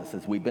tells us,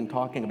 as we've been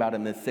talking about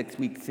in this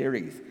 6-week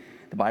series,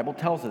 the Bible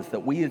tells us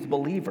that we as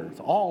believers,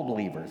 all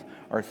believers,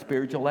 are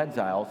spiritual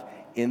exiles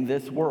in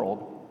this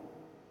world.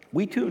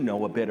 We too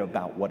know a bit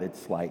about what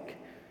it's like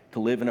to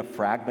live in a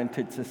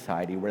fragmented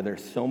society where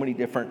there's so many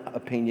different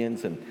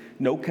opinions and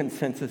no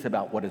consensus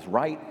about what is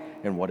right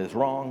and what is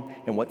wrong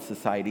and what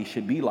society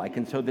should be like.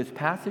 And so this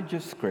passage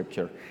of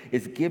Scripture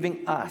is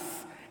giving us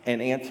an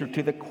answer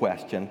to the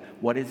question,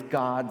 what is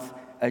God's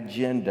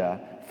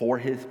agenda for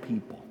his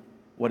people?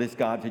 What is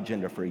God's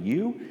agenda for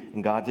you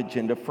and God's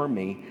agenda for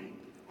me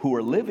who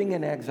are living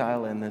in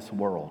exile in this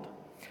world?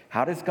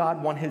 How does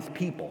God want his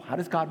people? How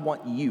does God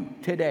want you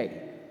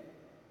today?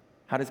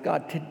 How does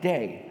God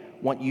today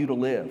want you to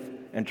live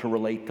and to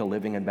relate to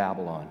living in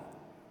Babylon?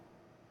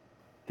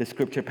 This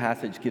scripture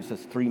passage gives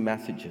us 3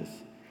 messages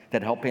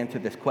that help answer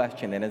this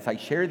question. And as I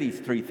share these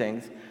 3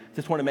 things,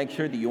 just want to make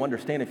sure that you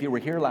understand, if you were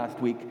here last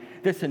week,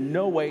 this in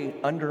no way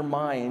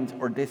undermines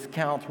or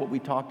discounts what we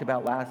talked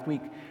about last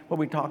week. What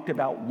we talked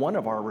about, one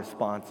of our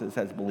responses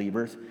as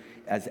believers,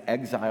 as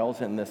exiles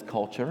in this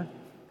culture,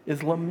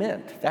 is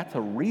lament. That's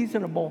a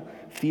reasonable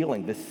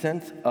feeling, the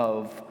sense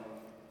of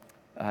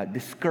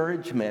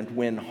discouragement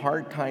when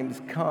hard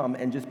times come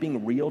and just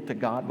being real to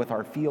God with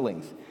our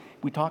feelings.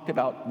 We talked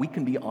about we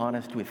can be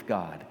honest with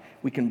God.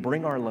 We can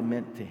bring our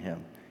lament to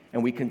him,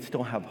 and we can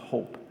still have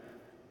hope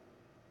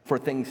for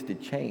things to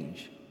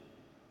change.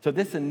 So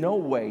this in no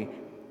way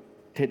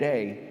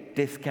today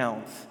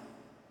discounts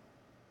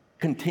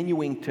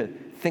continuing to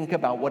think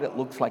about what it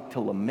looks like to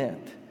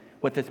lament.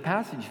 What this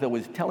passage, though,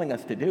 is telling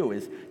us to do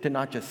is to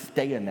not just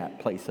stay in that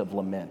place of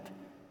lament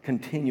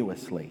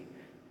continuously,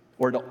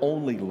 or to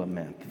only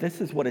lament.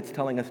 This is what it's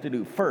telling us to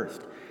do.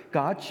 First,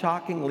 God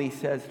shockingly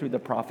says through the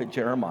prophet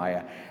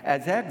Jeremiah,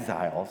 as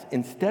exiles,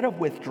 instead of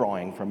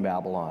withdrawing from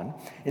Babylon,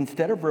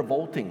 instead of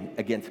revolting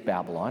against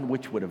Babylon,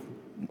 which would have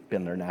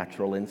been their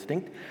natural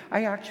instinct,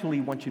 I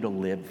actually want you to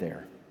live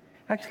there.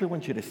 I actually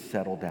want you to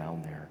settle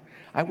down there.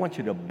 I want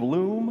you to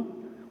bloom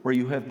where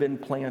you have been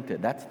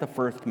planted. That's the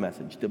first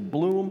message, to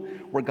bloom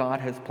where God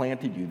has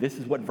planted you. This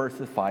is what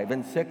verses 5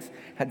 and 6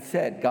 had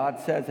said. God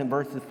says in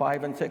verses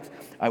 5 and 6,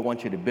 I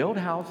want you to build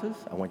houses.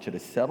 I want you to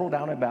settle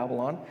down in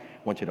Babylon.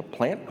 I want you to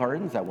plant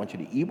gardens. I want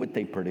you to eat what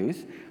they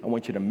produce. I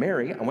want you to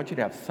marry. I want you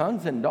to have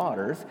sons and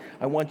daughters.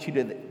 I want you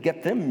to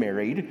get them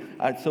married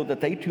so that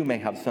they too may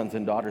have sons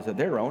and daughters of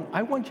their own.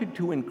 I want you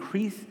to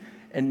increase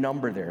in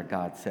number there,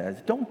 God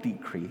says. Don't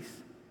decrease.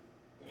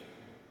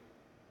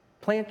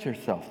 Plant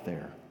yourself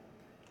there.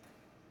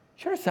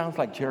 Sure sounds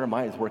like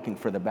Jeremiah is working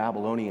for the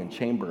Babylonian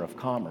Chamber of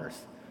Commerce.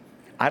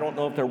 I don't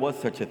know if there was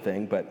such a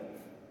thing, but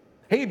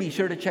hey, be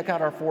sure to check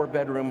out our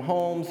 4-bedroom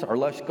homes, our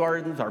lush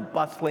gardens, our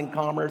bustling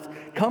commerce.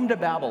 Come to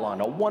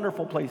Babylon, a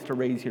wonderful place to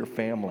raise your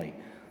family.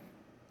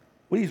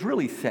 What he's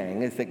really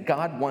saying is that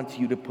God wants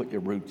you to put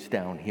your roots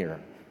down here.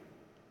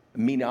 It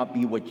may not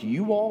be what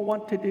you all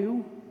want to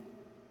do,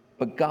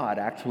 but God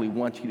actually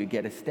wants you to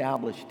get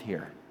established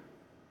here.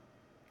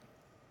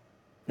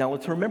 Now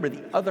let's remember,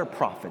 the other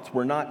prophets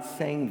were not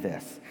saying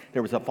this.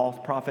 There was a false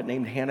prophet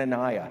named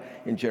Hananiah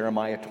in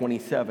Jeremiah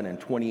 27 and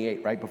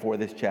 28, right before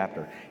this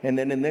chapter. And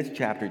then in this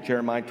chapter,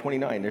 Jeremiah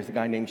 29, there's a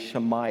guy named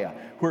Shemaiah,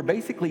 who are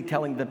basically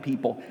telling the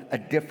people a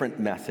different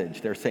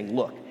message. They're saying,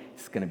 look,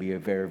 it's going to be a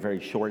very,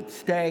 very short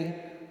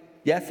stay.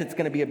 Yes, it's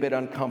going to be a bit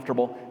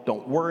uncomfortable.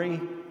 Don't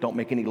worry. Don't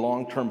make any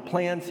long-term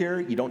plans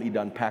here. You don't need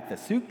to unpack the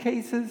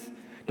suitcases.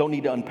 Don't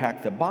need to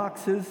unpack the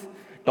boxes.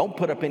 Don't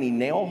put up any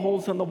nail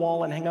holes in the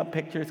wall and hang up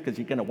pictures because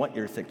you're going to want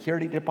your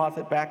security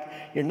deposit back.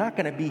 You're not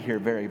going to be here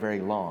very,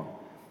 very long.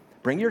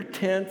 Bring your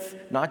tents,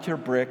 not your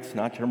bricks,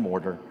 not your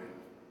mortar.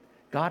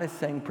 God is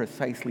saying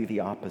precisely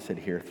the opposite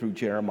here through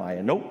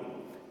Jeremiah. Nope,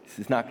 this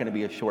is not going to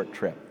be a short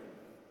trip.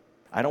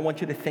 I don't want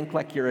you to think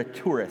like you're a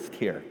tourist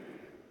here.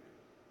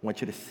 I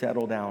want you to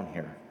settle down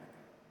here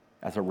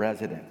as a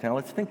resident. Now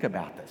let's think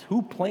about this.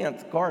 Who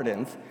plants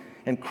gardens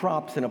and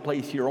crops in a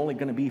place you're only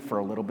going to be for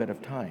a little bit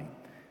of time?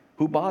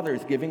 Who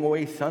bothers giving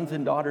away sons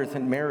and daughters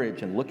in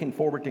marriage and looking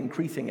forward to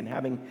increasing and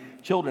having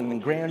children and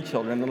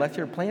grandchildren unless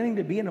you're planning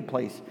to be in a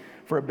place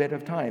for a bit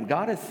of time?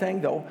 God is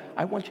saying, though,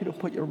 I want you to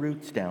put your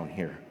roots down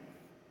here.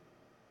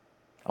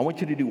 I want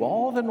you to do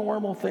all the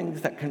normal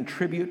things that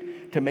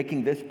contribute to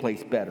making this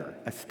place better,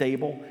 a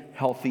stable,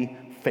 healthy,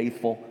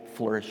 faithful,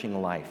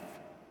 flourishing life.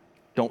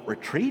 Don't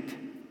retreat.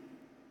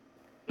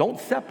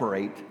 Don't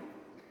separate.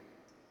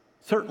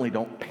 Certainly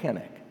don't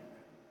panic.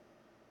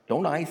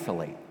 Don't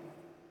isolate.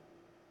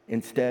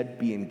 Instead,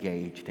 be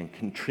engaged and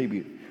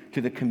contribute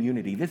to the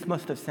community. This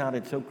must have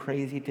sounded so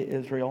crazy to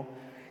Israel.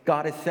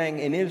 God is saying,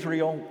 in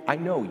Israel, I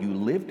know you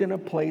lived in a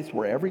place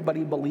where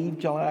everybody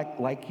believed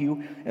like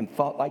you and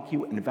thought like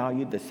you and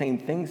valued the same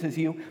things as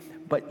you.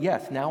 But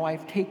yes, now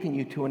I've taken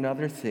you to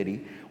another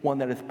city, one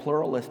that is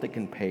pluralistic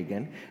and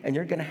pagan, and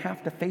you're going to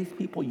have to face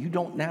people you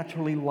don't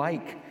naturally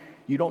like,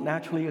 you don't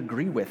naturally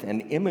agree with,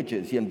 and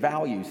images and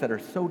values that are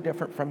so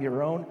different from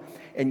your own.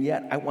 And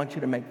yet, I want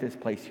you to make this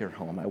place your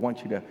home. I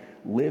want you to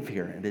live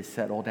here and to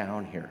settle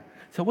down here.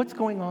 So what's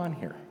going on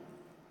here?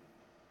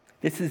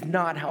 This is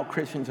not how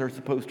Christians are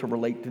supposed to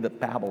relate to the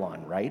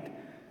Babylon, right?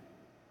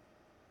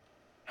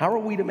 How are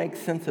we to make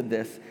sense of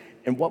this,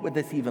 and what would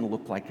this even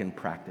look like in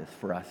practice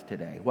for us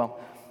today? Well,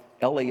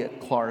 Elliot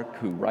Clark,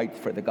 who writes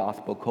for the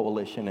Gospel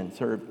Coalition and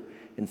served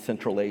in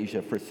Central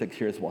Asia for 6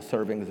 years while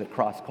serving as a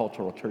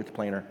cross-cultural church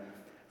planner,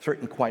 has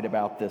written quite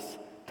about this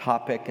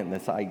topic and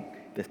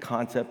this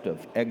concept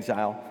of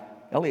exile.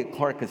 Elliot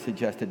Clark has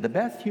suggested the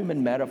best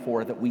human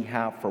metaphor that we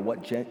have for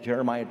what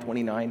Jeremiah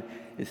 29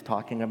 is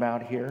talking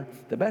about here,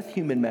 the best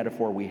human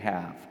metaphor we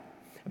have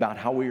about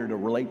how we are to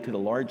relate to the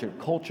larger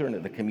culture and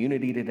to the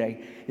community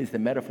today is the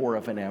metaphor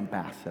of an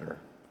ambassador.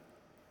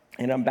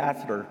 An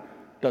ambassador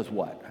does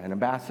what? An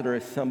ambassador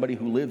is somebody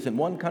who lives in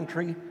one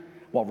country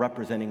while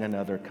representing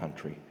another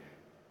country.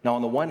 Now,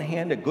 on the one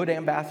hand, a good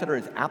ambassador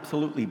is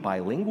absolutely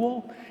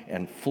bilingual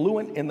and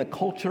fluent in the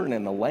culture and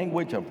in the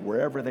language of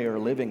wherever they are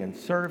living and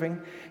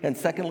serving. And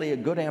secondly, a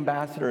good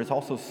ambassador is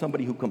also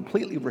somebody who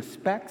completely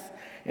respects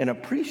and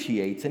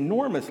appreciates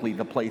enormously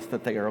the place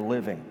that they are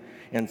living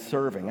and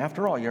serving.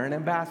 After all, you're an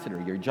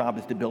ambassador. Your job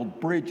is to build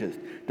bridges,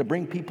 to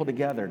bring people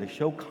together, to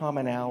show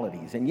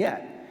commonalities. And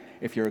yet,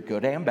 if you're a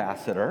good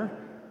ambassador,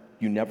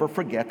 you never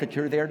forget that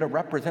you're there to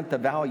represent the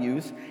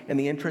values and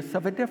the interests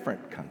of a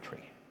different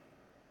country.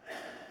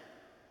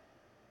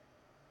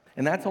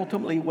 And that's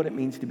ultimately what it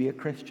means to be a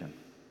Christian.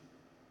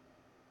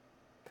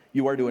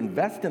 You are to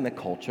invest in the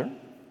culture.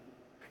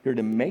 You're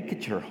to make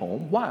it your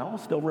home while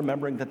still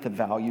remembering that the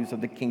values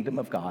of the kingdom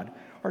of God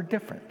are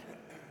different.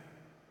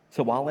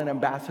 So while an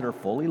ambassador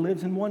fully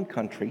lives in one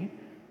country,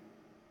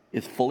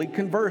 is fully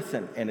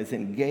conversant and is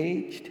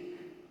engaged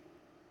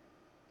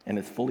and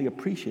is fully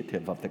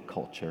appreciative of the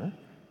culture,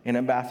 an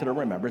ambassador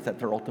remembers that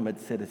their ultimate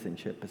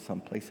citizenship is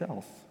someplace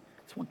else.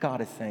 That's what God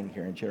is saying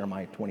here in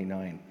Jeremiah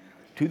 29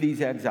 to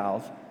these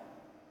exiles,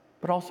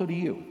 but also to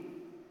you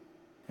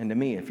and to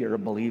me if you're a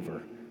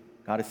believer.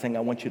 God is saying, I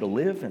want you to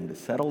live and to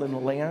settle in the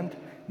land,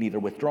 neither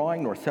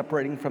withdrawing nor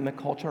separating from the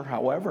culture.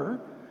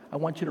 However, I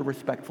want you to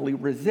respectfully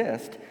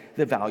resist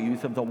the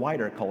values of the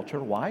wider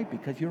culture. Why?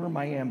 Because you are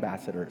my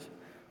ambassadors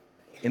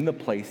in the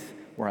place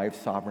where I've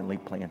sovereignly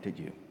planted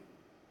you.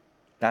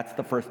 That's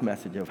the first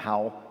message of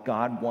how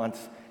God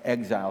wants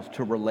exiles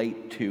to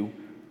relate to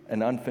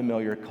an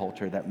unfamiliar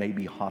culture that may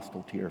be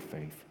hostile to your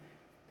faith.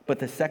 But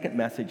the second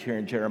message here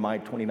in Jeremiah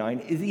 29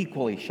 is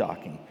equally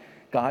shocking.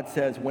 God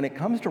says, when it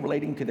comes to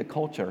relating to the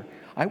culture,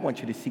 I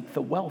want you to seek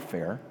the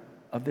welfare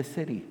of the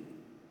city.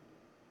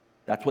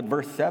 That's what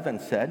verse 7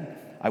 said.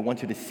 I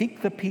want you to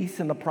seek the peace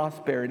and the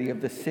prosperity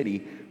of the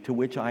city to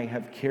which I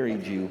have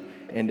carried you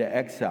into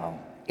exile.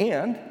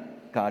 And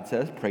God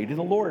says, pray to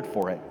the Lord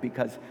for it,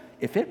 because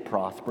if it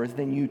prospers,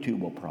 then you too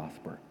will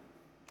prosper.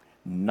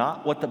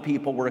 Not what the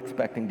people were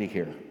expecting to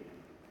hear.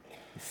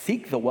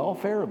 Seek the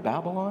welfare of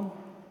Babylon?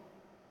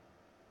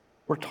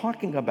 We're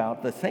talking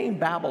about the same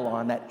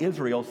Babylon that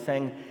Israel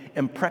sang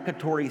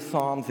imprecatory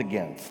psalms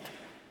against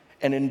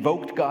and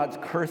invoked God's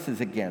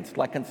curses against,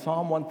 like in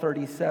Psalm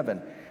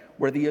 137,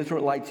 where the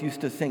Israelites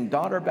used to sing,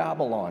 daughter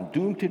Babylon,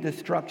 doomed to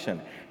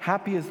destruction.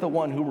 Happy is the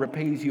one who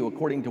repays you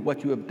according to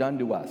what you have done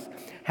to us.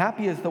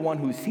 Happy is the one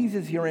who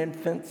seizes your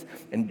infants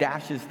and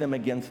dashes them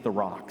against the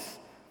rocks.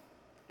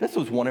 This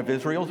was one of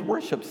Israel's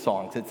worship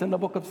songs. It's in the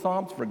book of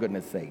Psalms, for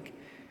goodness sake.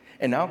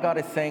 And now God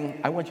is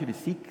saying, I want you to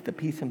seek the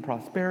peace and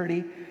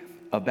prosperity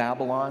of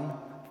Babylon,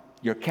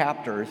 your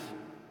captors,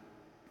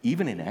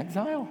 even in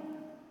exile.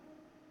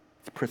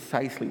 It's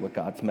precisely what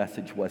God's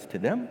message was to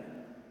them.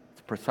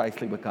 It's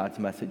precisely what God's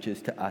message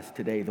is to us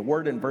today. The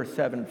word in verse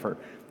 7 for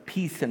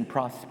peace and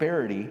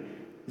prosperity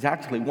is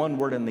actually one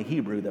word in the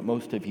Hebrew that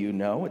most of you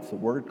know. It's a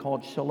word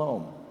called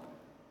shalom.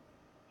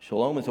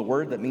 Shalom is a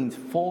word that means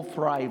full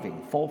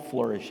thriving, full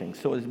flourishing.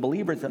 So as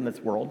believers in this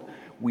world,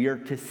 we are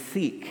to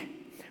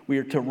seek, we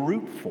are to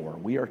root for,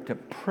 we are to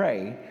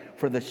pray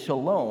for the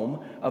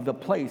shalom of the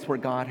place where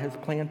God has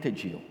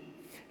planted you.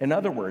 In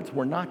other words,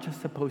 we're not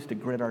just supposed to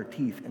grit our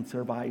teeth and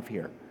survive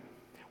here.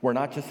 We're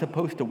not just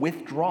supposed to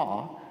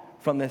withdraw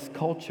from this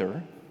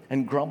culture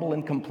and grumble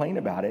and complain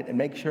about it and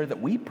make sure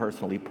that we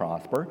personally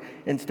prosper.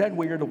 Instead,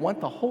 we are to want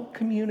the whole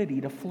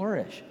community to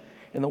flourish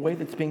in the way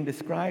that's being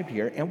described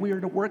here, and we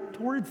are to work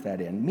towards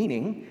that end,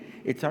 meaning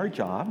it's our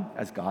job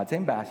as God's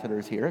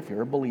ambassadors here, if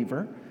you're a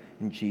believer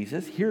in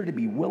Jesus, here to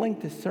be willing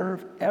to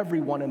serve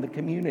everyone in the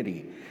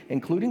community,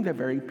 including the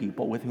very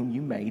people with whom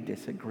you may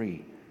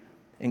disagree,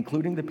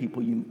 including the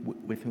people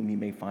with whom you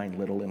may find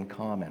little in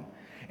common.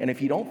 And if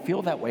you don't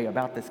feel that way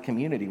about this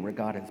community where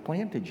God has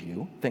planted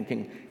you,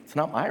 thinking, it's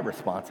not my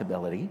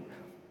responsibility,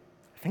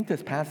 I think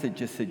this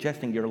passage is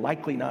suggesting you're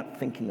likely not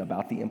thinking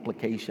about the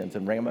implications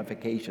and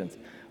ramifications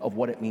of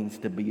what it means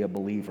to be a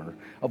believer,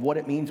 of what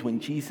it means when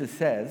Jesus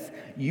says,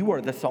 you are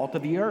the salt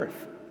of the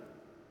earth.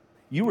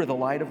 You are the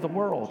light of the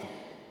world.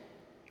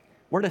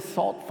 Where does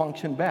salt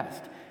function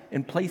best?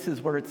 In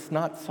places where it's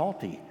not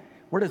salty.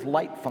 Where does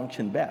light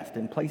function best?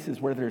 In places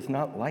where there's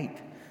not light.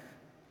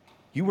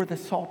 You are the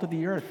salt of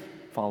the earth,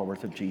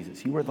 followers of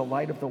Jesus. You are the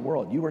light of the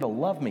world. You are to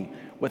love me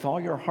with all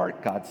your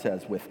heart, God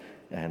says,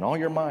 and all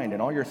your mind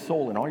and all your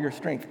soul and all your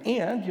strength.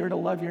 And you're to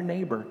love your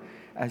neighbor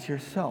as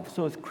yourself.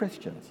 So as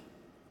Christians,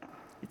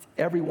 It's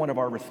every one of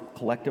our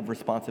collective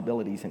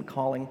responsibilities and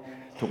calling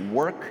to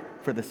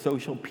work for the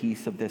social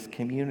peace of this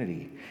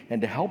community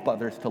and to help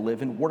others to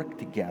live and work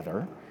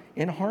together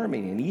in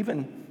harmony, and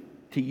even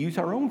to use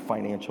our own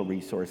financial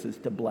resources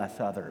to bless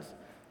others,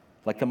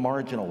 like the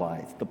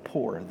marginalized, the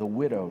poor, the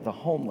widow, the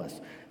homeless,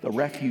 the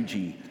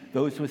refugee,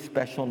 those with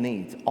special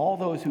needs, all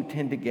those who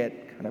tend to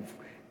get kind of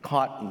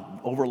caught and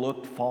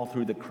overlooked, fall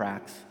through the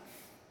cracks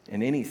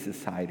in any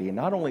society. And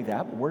not only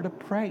that, but we're to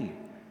pray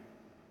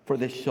for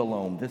this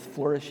shalom, this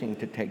flourishing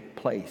to take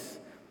place.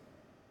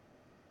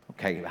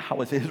 Okay,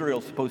 how is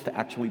Israel supposed to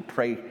actually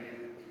pray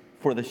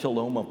for the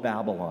shalom of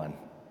Babylon?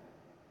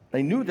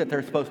 They knew that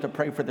they're supposed to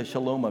pray for the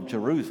shalom of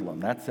Jerusalem.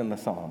 That's in the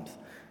Psalms.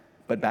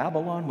 But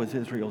Babylon was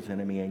Israel's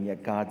enemy, and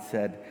yet God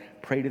said,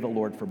 pray to the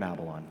Lord for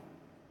Babylon.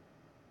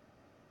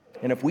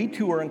 And if we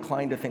too are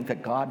inclined to think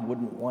that God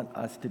wouldn't want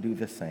us to do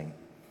the same,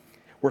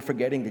 we're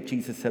forgetting that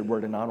Jesus said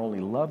we're to not only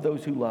love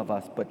those who love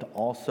us, but to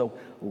also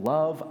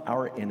love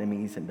our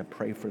enemies and to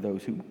pray for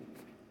those who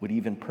would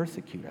even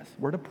persecute us.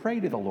 We're to pray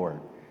to the Lord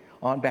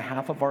on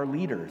behalf of our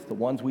leaders, the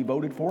ones we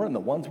voted for and the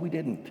ones we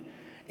didn't,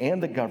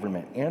 and the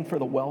government, and for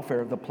the welfare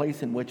of the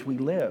place in which we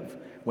live.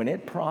 When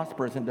it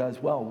prospers and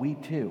does well, we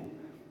too,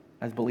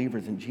 as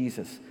believers in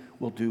Jesus,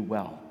 will do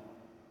well.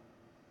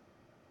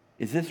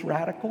 Is this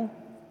radical?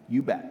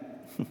 You bet.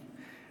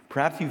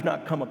 Perhaps you've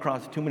not come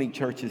across too many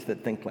churches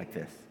that think like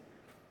this.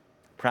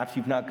 Perhaps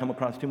you've not come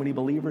across too many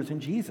believers in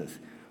Jesus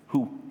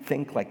who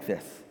think like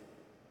this.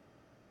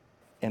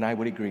 And I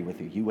would agree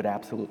with you. You would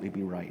absolutely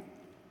be right.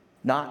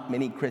 Not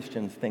many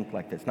Christians think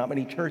like this. Not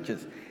many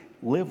churches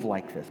live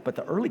like this. But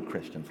the early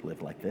Christians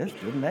lived like this,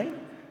 didn't they?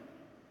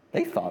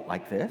 They thought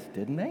like this,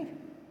 didn't they?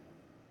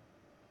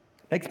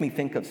 Makes me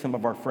think of some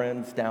of our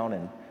friends down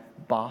in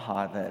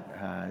Baja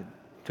that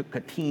took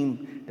a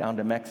team down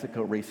to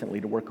Mexico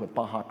recently to work with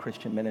Baja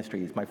Christian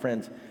Ministries. My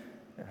friends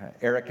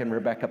Eric and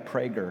Rebecca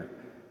Prager,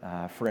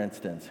 for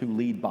instance, who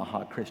lead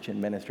Baja Christian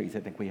Ministries. I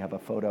think we have a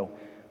photo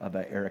of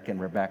Eric and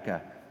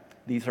Rebecca.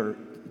 These are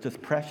just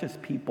precious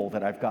people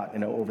that I've gotten to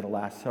know over the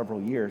last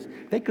several years.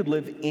 They could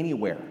live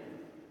anywhere,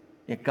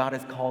 yet God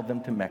has called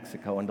them to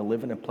Mexico and to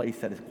live in a place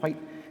that is quite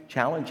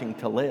challenging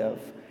to live,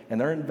 and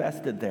they're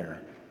invested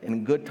there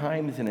in good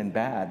times and in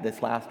bad.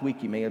 This last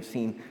week, you may have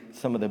seen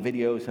some of the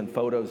videos and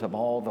photos of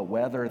all the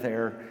weather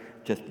there,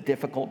 just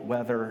difficult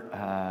weather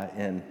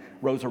in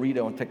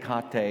Rosarito and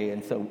Tecate.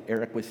 And so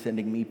Eric was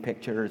sending me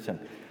pictures and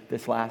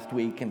this last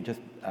week, and just,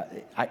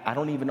 I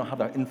don't even know how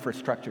the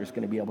infrastructure is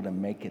going to be able to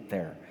make it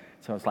there.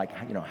 So I was like,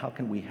 how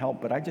can we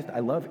help? But I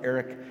love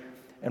Eric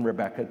and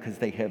Rebecca because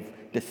they have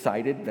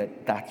decided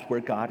that that's where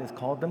God has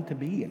called them to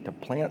be, and to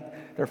plant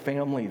their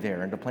family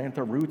there and to plant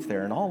their roots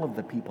there, and all of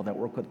the people that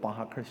work with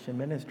Baja Christian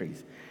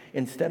Ministries.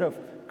 Instead of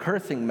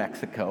cursing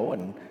Mexico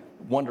and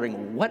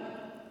wondering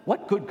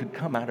what good could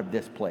come out of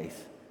this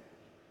place,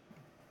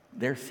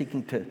 they're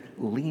seeking to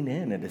lean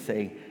in and to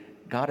say,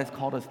 God has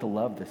called us to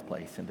love this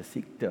place and to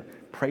seek to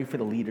pray for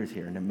the leaders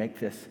here and to make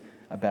this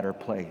a better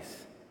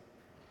place.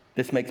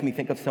 This makes me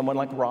think of someone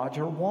like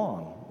Roger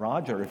Wong.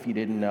 Roger, if you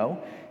didn't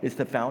know, is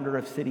the founder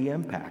of City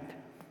Impact.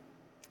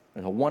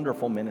 There's a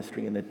wonderful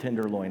ministry in the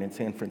Tenderloin in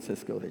San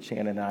Francisco that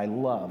Shannon and I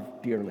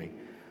love dearly.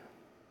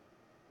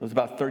 It was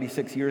about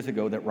 36 years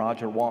ago that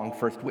Roger Wong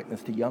first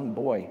witnessed a young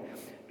boy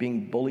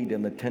being bullied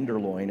in the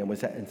Tenderloin and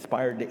was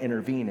inspired to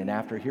intervene. And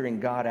after hearing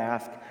God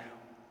ask,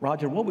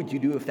 Roger, what would you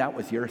do if that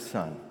was your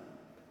son?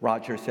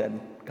 Roger said,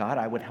 God,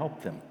 I would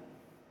help them.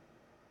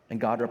 And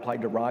God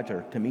replied to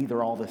Roger, to me,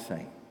 they're all the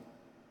same.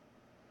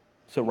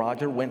 So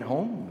Roger went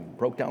home,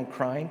 broke down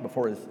crying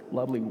before his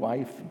lovely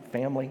wife and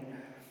family.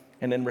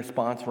 And in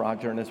response,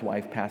 Roger and his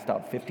wife passed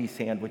out 50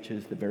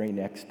 sandwiches the very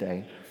next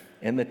day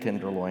in the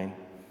Tenderloin.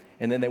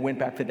 And then they went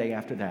back the day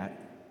after that.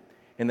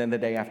 And then the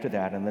day after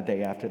that, and the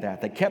day after that.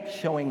 They kept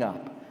showing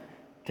up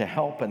to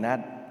help, and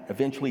that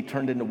eventually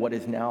turned into what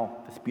is now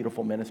this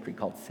beautiful ministry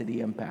called City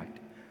Impact.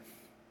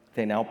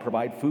 They now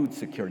provide food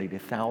security to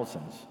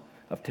thousands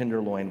of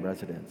Tenderloin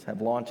residents,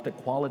 have launched a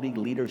quality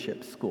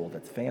leadership school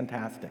that's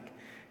fantastic,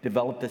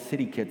 developed a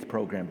City Kids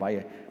program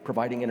by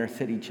providing inner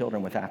city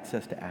children with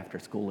access to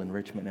after-school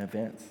enrichment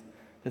events.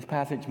 This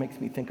passage makes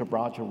me think of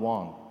Roger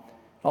Wong.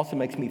 It also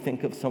makes me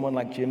think of someone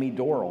like Jimmy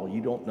Dorrell.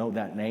 You don't know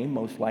that name,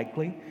 most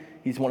likely.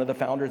 He's one of the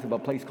founders of a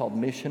place called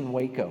Mission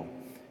Waco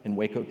in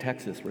Waco,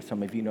 Texas, where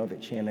some of you know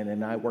that Shannon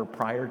and I were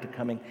prior to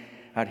coming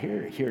out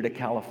here to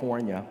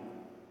California.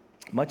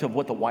 Much of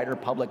what the wider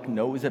public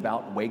knows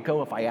about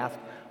Waco, if I ask,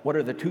 what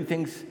are the 2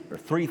 things or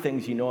 3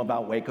 things you know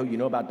about Waco? You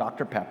know about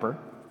Dr. Pepper,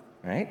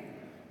 right?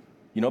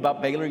 You know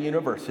about Baylor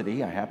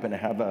University. I happen to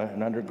have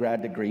an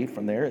undergrad degree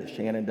from there, as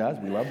Shannon does.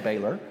 We love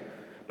Baylor.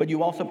 But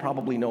you also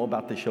probably know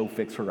about the show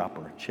Fixer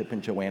Upper, Chip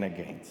and Joanna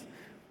Gaines.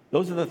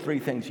 Those are the 3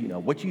 things you know.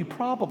 What you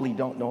probably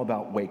don't know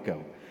about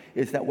Waco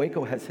is that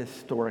Waco has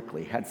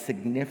historically had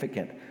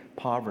significant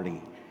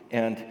poverty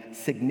and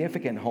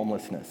significant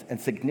homelessness and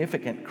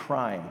significant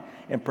crime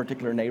in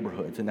particular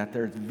neighborhoods, and that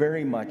there's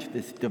very much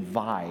this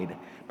divide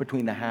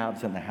between the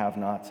haves and the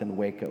have-nots in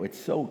Waco. It's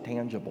so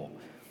tangible.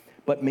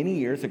 But many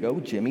years ago,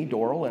 Jimmy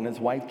Dorrell and his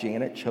wife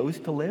Janet chose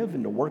to live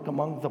and to work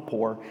among the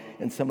poor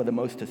in some of the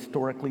most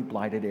historically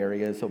blighted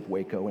areas of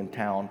Waco and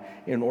town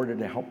in order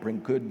to help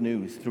bring good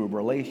news through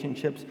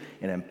relationships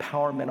and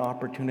empowerment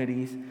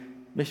opportunities.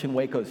 Mission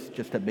Waco is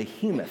just a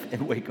behemoth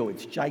in Waco.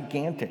 It's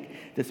gigantic,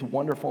 this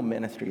wonderful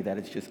ministry that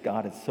is just,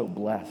 God is so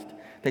blessed.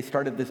 They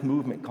started this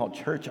movement called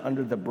Church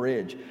Under the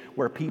Bridge,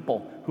 where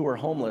people who are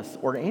homeless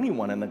or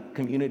anyone in the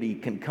community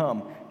can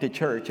come to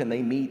church, and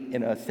they meet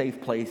in a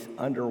safe place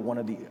under one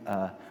of the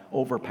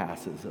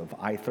overpasses of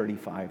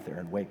I-35 there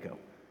in Waco.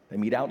 They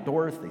meet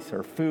outdoors, they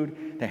serve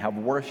food, they have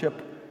worship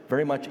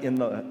very much in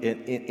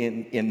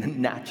the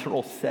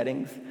natural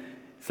settings.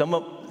 Some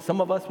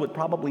of us would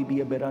probably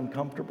be a bit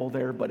uncomfortable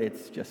there, but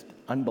it's just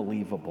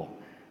unbelievable.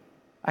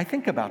 I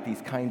think about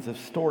these kinds of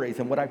stories,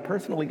 and what I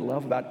personally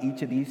love about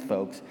each of these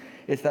folks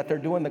is that they're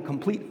doing the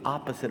complete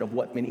opposite of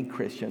what many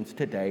Christians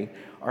today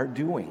are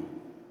doing.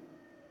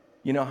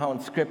 You know how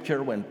in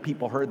Scripture, when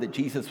people heard that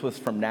Jesus was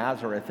from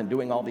Nazareth and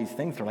doing all these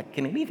things, they're like,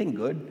 can anything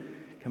good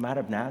come out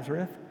of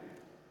Nazareth?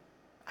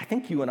 I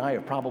think you and I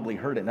have probably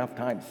heard enough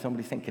times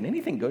somebody saying, can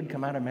anything good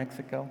come out of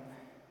Mexico?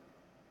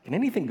 Can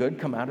anything good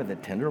come out of the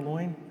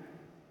Tenderloin?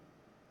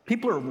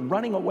 People are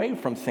running away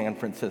from San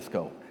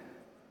Francisco.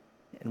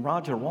 And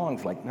Roger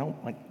Wong's like, no,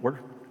 like we're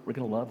going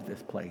to love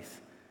this place.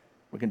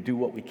 We're going to do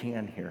what we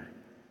can here.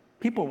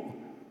 People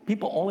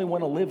only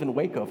want to live in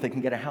Waco if they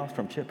can get a house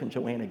from Chip and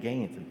Joanna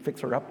Gaines and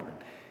fix her up and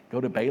go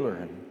to Baylor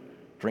and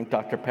drink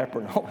Dr. Pepper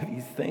and all of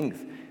these things.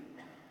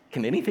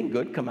 Can anything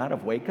good come out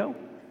of Waco?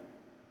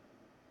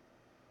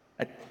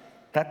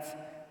 That's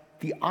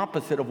the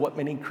opposite of what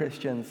many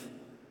Christians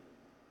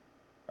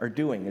are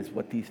doing, is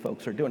what these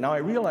folks are doing. Now, I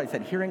realize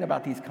that hearing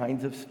about these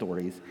kinds of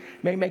stories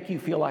may make you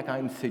feel like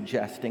I'm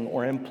suggesting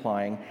or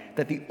implying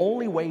that the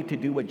only way to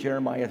do what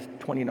Jeremiah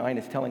 29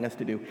 is telling us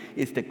to do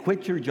is to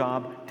quit your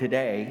job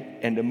today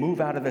and to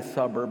move out of the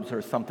suburbs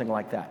or something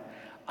like that.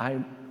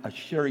 I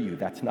assure you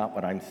that's not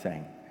what I'm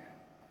saying.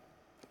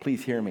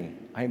 Please hear me.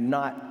 I'm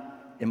not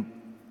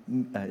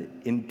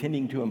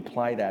intending to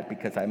imply that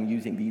because I'm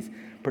using these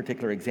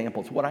particular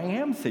examples. What I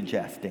am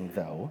suggesting,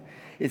 though,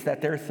 is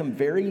that there are some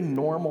very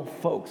normal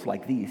folks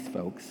like these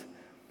folks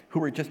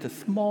who are just a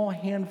small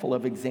handful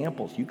of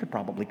examples. You could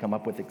probably come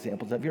up with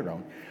examples of your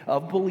own,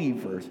 of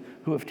believers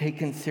who have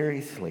taken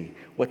seriously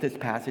what this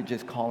passage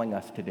is calling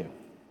us to do.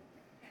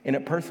 And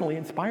it personally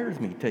inspires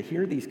me to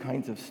hear these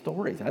kinds of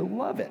stories. I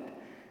love it.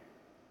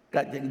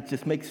 God, it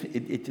just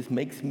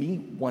makes me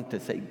want to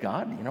say,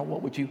 God, you know,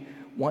 what would you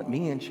want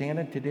me and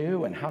Shannon to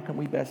do, and how can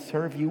we best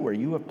serve you where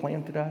you have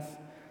planted us?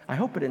 I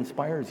hope it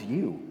inspires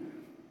you.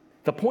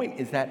 The point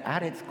is that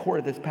at its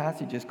core, this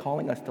passage is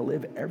calling us to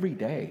live every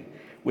day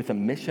with a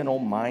missional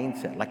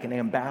mindset, like an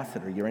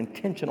ambassador. You're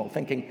intentional,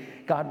 thinking,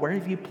 God, where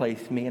have you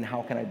placed me, and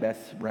how can I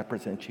best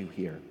represent you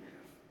here?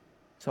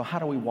 So how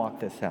do we walk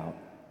this out?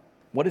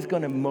 What is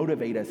going to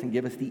motivate us and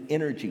give us the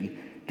energy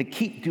to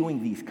keep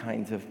doing these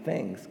kinds of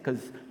things?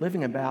 Because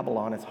living in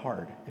Babylon is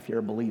hard if you're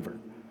a believer.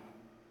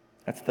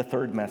 That's the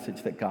third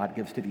message that God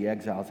gives to the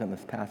exiles in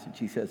this passage.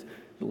 He says,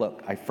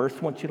 look, I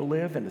first want you to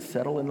live and to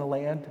settle in the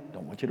land.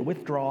 Don't want you to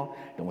withdraw.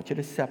 Don't want you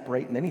to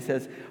separate. And then he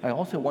says, I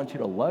also want you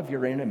to love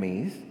your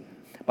enemies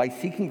by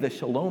seeking the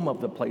shalom of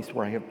the place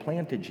where I have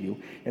planted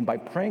you and by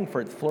praying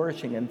for its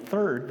flourishing. And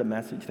third, the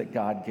message that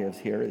God gives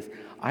here is,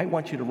 I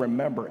want you to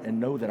remember and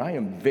know that I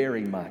am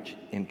very much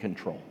in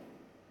control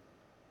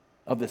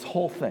of this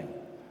whole thing.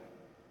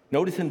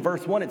 Notice in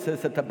verse 1, it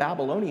says that the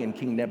Babylonian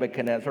king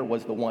Nebuchadnezzar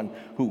was the one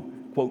who,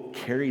 quote,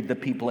 carried the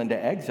people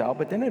into exile.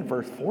 But then in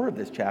verse 4 of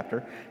this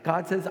chapter,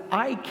 God says,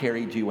 I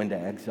carried you into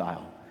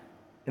exile.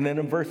 And then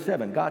in verse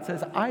 7, God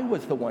says, I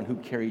was the one who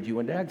carried you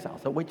into exile.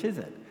 So which is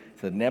it?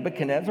 Is it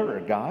Nebuchadnezzar or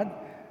God?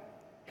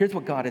 Here's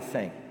what God is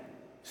saying.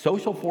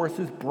 Social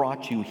forces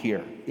brought you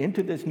here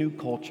into this new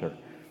culture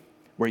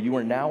where you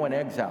are now in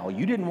exile.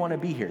 You didn't want to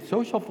be here.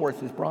 Social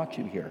forces brought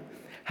you here.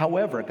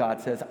 However,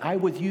 God says, I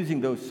was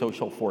using those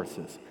social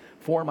forces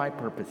for my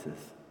purposes.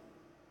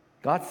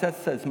 God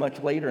says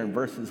much later in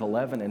verses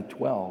 11 and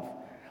 12,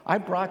 I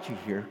brought you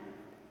here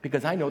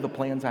because I know the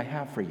plans I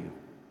have for you,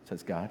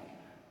 says God.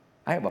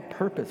 I have a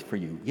purpose for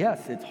you.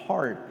 Yes, it's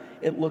hard.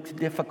 It looks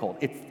difficult.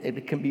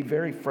 It can be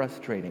very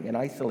frustrating and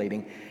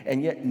isolating.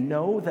 And yet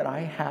know that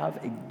I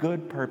have a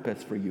good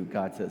purpose for you,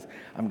 God says.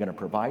 I'm going to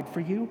provide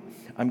for you.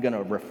 I'm going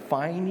to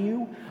refine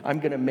you.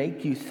 I'm going to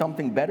make you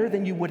something better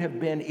than you would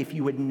have been if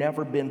you had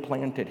never been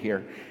planted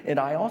here. And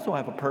I also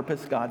have a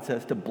purpose, God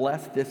says, to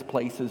bless this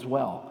place as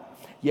well.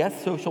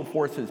 Yes, social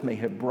forces may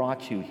have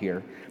brought you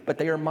here, but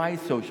they are my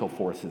social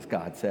forces,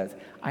 God says.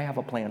 I have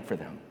a plan for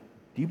them.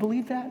 Do you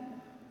believe that?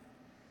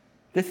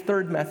 This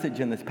third message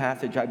in this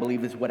passage, I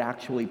believe, is what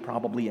actually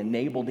probably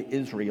enabled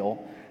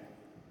Israel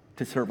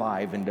to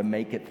survive and to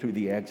make it through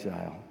the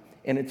exile.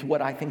 And it's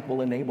what I think will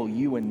enable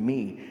you and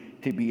me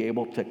to be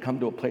able to come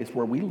to a place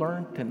where we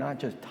learn to not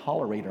just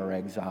tolerate our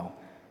exile,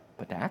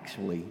 but to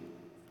actually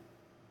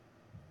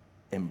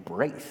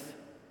embrace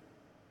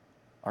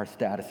our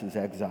status as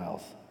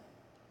exiles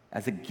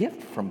as a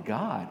gift from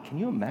God. Can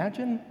you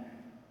imagine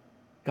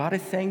God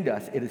is saying to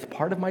us, it is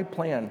part of my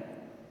plan,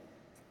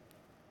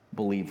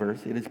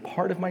 believers, it is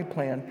part of my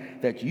plan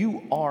that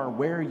you are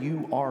where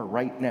you are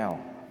right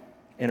now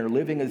and are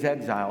living as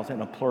exiles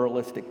in a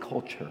pluralistic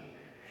culture.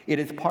 It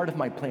is part of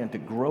my plan to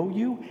grow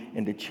you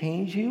and to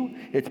change you.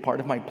 It's part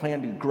of my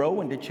plan to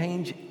grow and to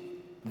change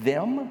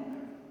them.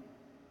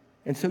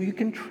 And so you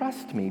can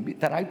trust me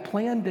that I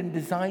planned and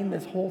designed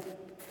this whole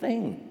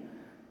thing.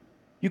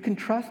 You can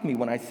trust me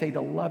when I say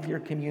to love your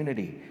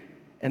community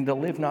and to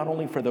live not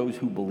only for those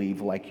who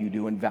believe like you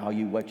do and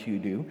value what you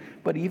do,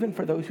 but even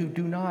for those who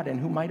do not and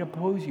who might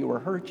oppose you or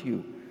hurt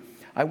you.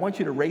 I want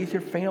you to raise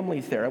your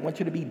families there. I want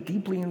you to be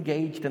deeply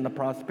engaged in the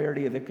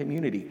prosperity of the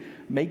community.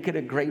 Make it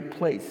a great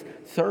place.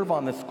 Serve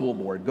on the school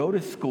board. Go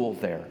to school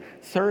there.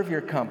 Serve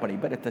your company.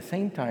 But at the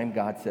same time,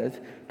 God says,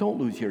 don't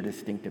lose your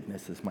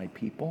distinctiveness as my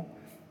people.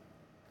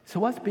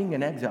 So us being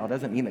in exile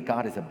doesn't mean that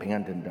God has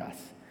abandoned us.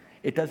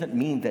 It doesn't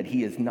mean that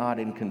he is not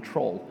in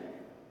control.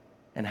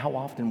 And how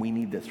often we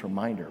need this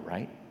reminder,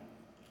 right?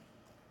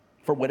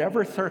 For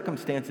whatever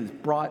circumstances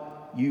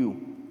brought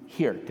you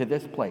here to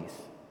this place,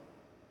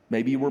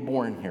 maybe you were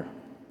born here.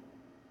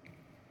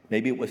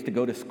 Maybe it was to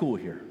go to school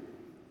here.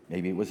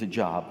 Maybe it was a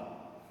job.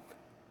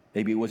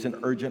 Maybe it was an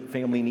urgent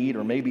family need,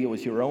 or maybe it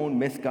was your own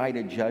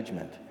misguided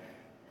judgment.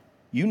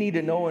 You need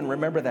to know and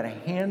remember that a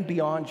hand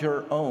beyond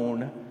your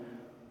own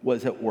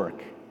was at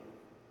work.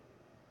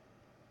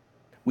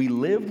 We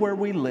live where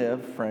we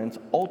live, friends,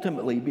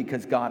 ultimately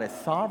because God is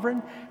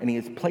sovereign and he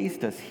has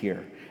placed us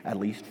here, at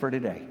least for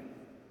today.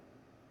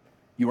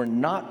 You are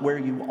not where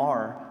you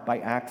are by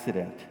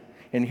accident.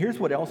 And here's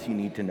what else you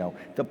need to know.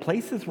 The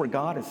places where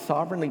God has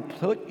sovereignly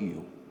put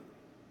you,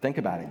 think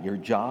about it, your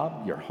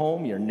job, your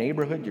home, your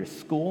neighborhood, your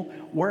school,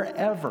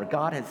 wherever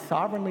God has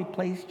sovereignly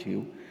placed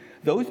you,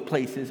 those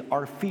places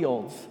are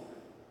fields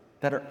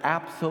that are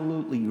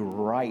absolutely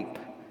ripe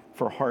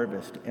for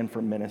harvest and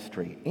for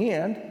ministry.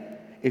 And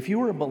if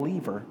you are a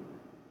believer,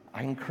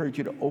 I encourage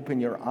you to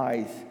open your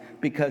eyes,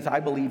 because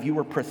I believe you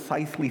are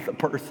precisely the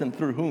person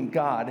through whom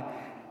God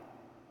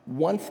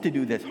wants to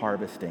do this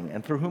harvesting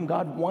and through whom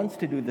God wants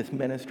to do this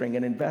ministering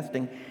and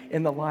investing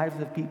in the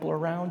lives of people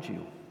around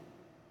you.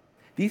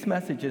 These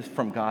messages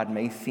from God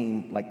may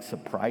seem like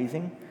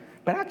surprising,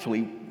 but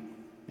actually,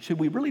 should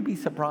we really be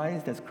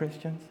surprised as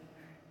Christians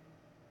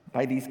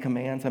by these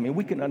commands? I mean,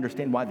 we can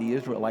understand why the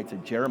Israelites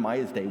of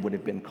Jeremiah's day would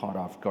have been caught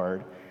off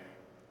guard,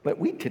 but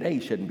we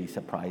today shouldn't be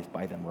surprised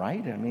by them,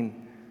 right? I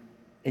mean,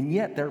 and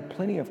yet there are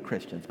plenty of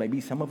Christians,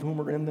 maybe some of whom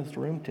are in this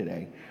room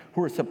today,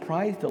 who are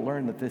surprised to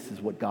learn that this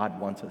is what God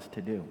wants us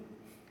to do,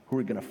 who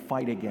are going to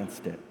fight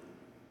against it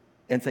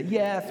and say,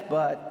 yes,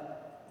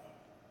 but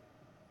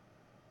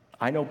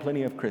I know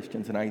plenty of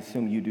Christians, and I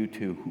assume you do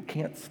too, who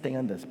can't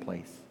stand this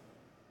place,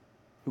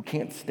 who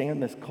can't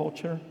stand this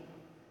culture,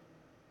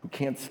 who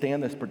can't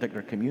stand this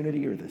particular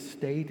community or this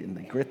state, and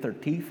they grit their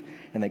teeth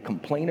and they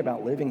complain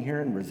about living here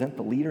and resent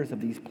the leaders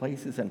of these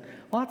places. And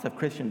lots of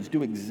Christians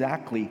do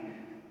exactly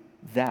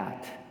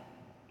that.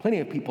 Plenty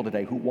of people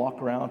today who walk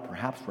around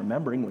perhaps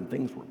remembering when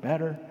things were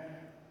better,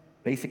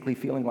 basically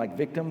feeling like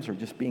victims or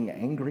just being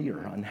angry or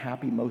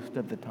unhappy most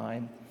of the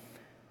time.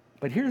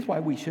 But here's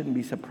why we shouldn't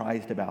be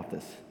surprised about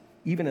this,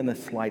 even in the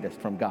slightest,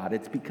 from God.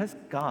 It's because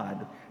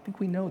God, I think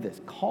we know this,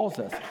 calls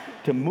us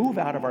to move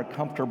out of our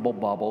comfortable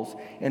bubbles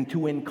and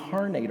to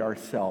incarnate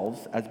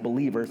ourselves as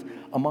believers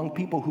among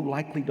people who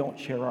likely don't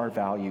share our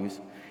values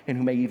and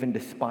who may even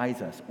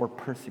despise us or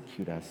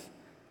persecute us,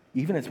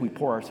 even as we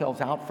pour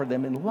ourselves out for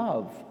them in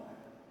love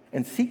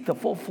and seek the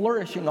full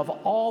flourishing of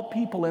all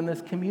people in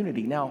this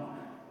community. Now,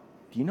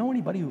 do you know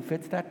anybody who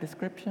fits that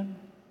description?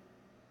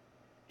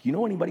 Do you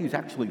know anybody who's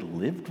actually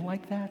lived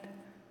like that?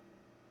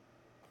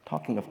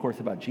 Talking, of course,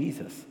 about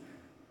Jesus.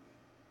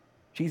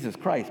 Jesus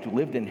Christ, who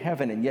lived in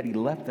heaven, and yet he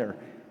left there,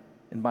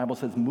 and the Bible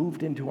says,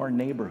 moved into our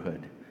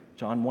neighborhood.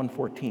 John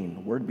 1:14,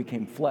 the word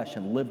became flesh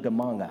and lived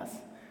among us.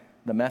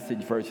 The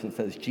Message version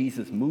says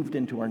Jesus moved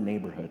into our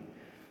neighborhood.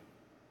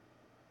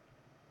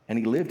 And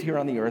he lived here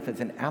on the earth as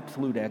an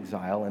absolute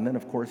exile, and then,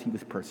 of course, he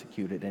was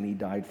persecuted, and he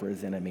died for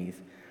his enemies,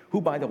 who,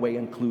 by the way,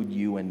 include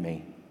you and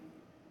me.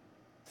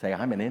 Say,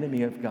 I'm an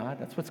enemy of God.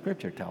 That's what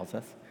Scripture tells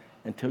us,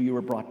 until you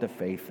were brought to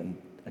faith and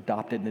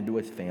adopted into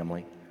his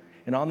family.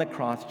 And on the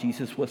cross,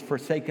 Jesus was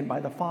forsaken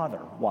by the Father.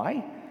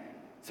 Why?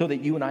 So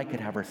that you and I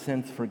could have our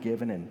sins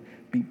forgiven and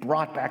be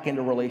brought back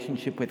into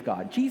relationship with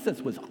God.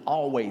 Jesus was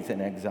always in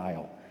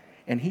exile,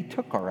 and he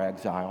took our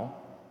exile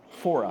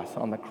for us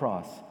on the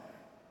cross.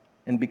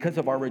 And because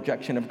of our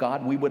rejection of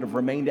God, we would have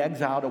remained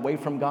exiled away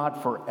from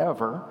God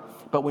forever.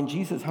 But when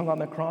Jesus hung on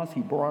the cross,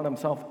 he bore on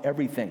himself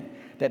everything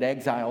that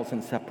exiles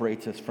and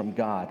separates us from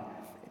God.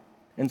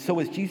 And so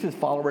as Jesus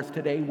followers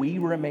today, we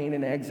remain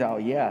in exile,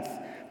 yes,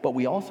 but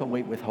we also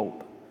wait with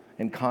hope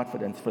and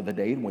confidence for the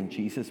day when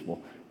Jesus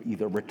will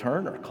either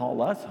return or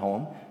call us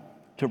home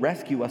to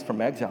rescue us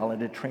from exile and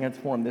to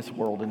transform this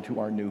world into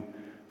our new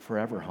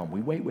forever home.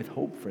 We wait with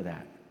hope for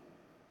that.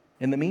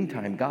 In the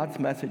meantime, God's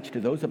message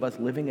to those of us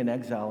living in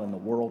exile in the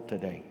world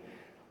today,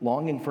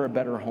 longing for a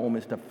better home,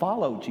 is to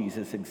follow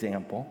Jesus'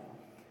 example,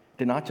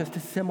 to not just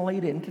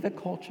assimilate into the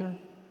culture,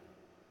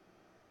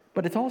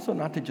 But it's also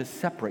not to just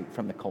separate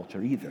from the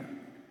culture either.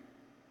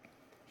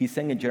 He's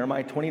saying in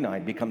Jeremiah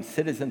 29, become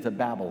citizens of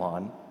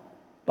Babylon,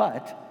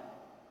 but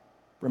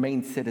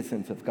remain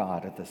citizens of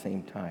God at the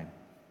same time.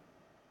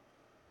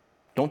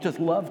 Don't just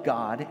love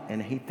God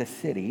and hate the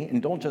city,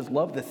 and don't just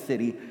love the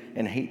city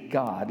and hate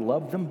God.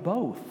 Love them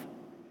both.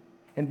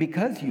 And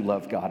because you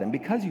love God and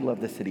because you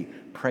love the city,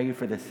 pray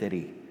for the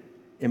city.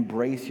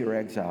 Embrace your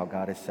exile,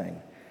 God is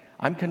saying.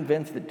 I'm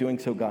convinced that doing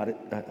so, God,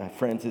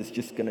 friends, is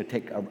just going to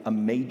take a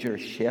major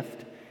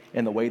shift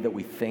in the way that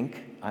we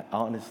think.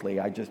 Honestly,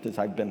 as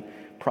I've been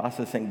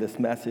processing this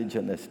message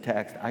and this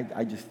text,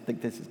 I just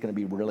think this is going to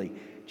be really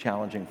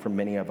challenging for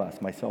many of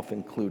us, myself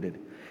included.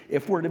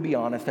 If we're to be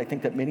honest, I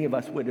think that many of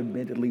us would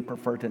admittedly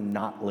prefer to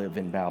not live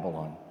in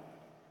Babylon,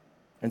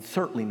 and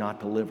certainly not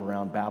to live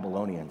around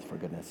Babylonians, for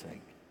goodness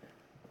sake.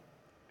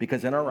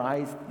 Because in our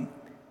eyes,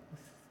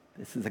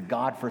 this is a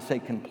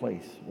God-forsaken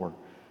place, or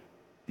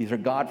these are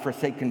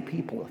God-forsaken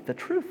people. The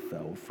truth,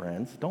 though,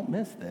 friends, don't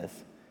miss this,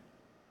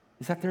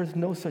 is that there's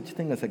no such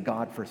thing as a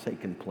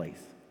God-forsaken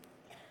place.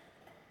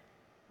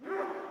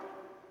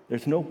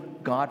 There's no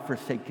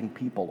God-forsaken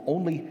people,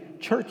 only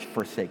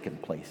church-forsaken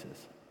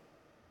places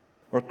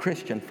or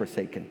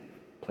Christian-forsaken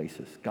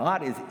places.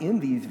 God is in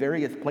these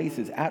various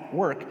places at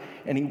work,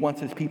 and he wants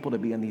his people to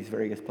be in these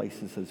various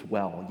places as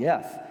well.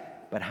 Yes,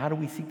 but how do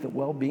we seek the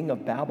well-being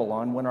of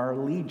Babylon when our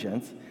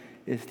allegiance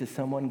is to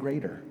someone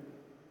greater?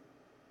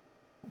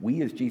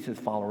 We as Jesus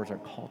followers are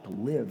called to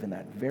live in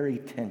that very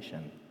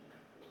tension.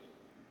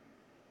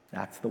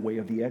 That's the way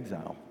of the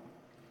exile.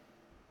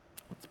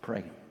 Let's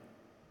pray.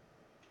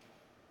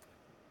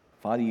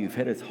 Father, you've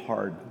hit us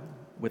hard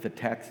with a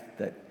text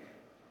that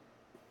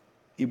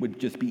it would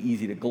just be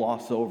easy to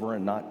gloss over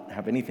and not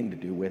have anything to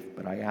do with,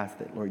 but I ask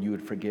that, Lord, you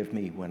would forgive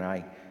me when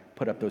I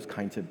put up those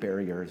kinds of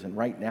barriers. And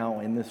right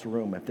now in this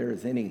room, if there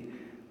is any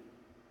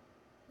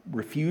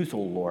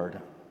refusal,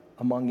 Lord,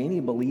 among any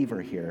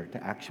believer here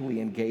to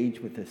actually engage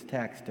with this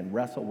text and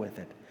wrestle with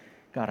it,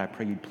 God, I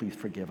pray you'd please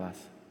forgive us.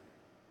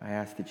 I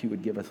ask that you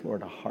would give us,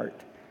 Lord, a heart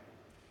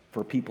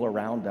for people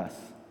around us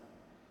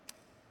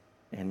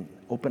and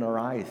open our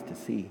eyes to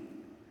see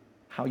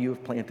how you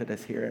have planted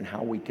us here and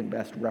how we can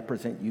best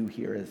represent you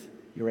here as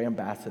your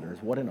ambassadors.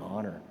 What an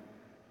honor.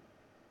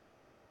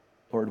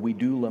 Lord, we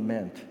do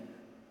lament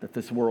that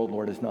this world,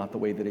 Lord, is not the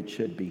way that it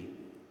should be,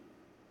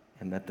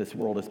 and that this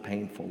world is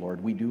painful,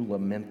 Lord. We do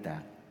lament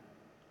that.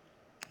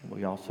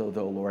 We also,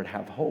 though, Lord,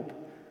 have hope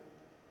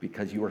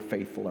because you are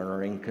faithful and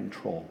are in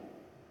control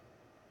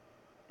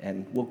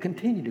and will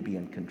continue to be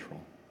in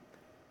control.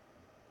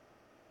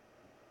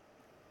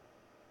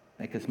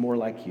 Make us more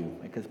like you.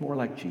 Make us more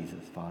like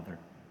Jesus, Father,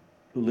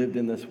 who lived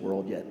in this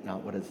world, yet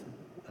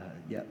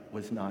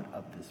was not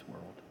of this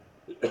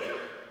world.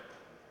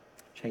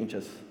 Change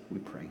us, we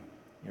pray.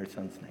 In your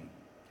Son's name,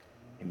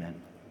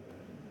 amen.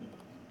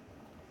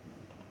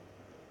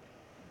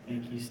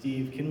 Thank you,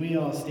 Steve. Can we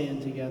all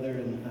stand together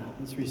and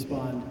let's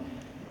respond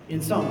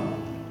in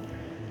song?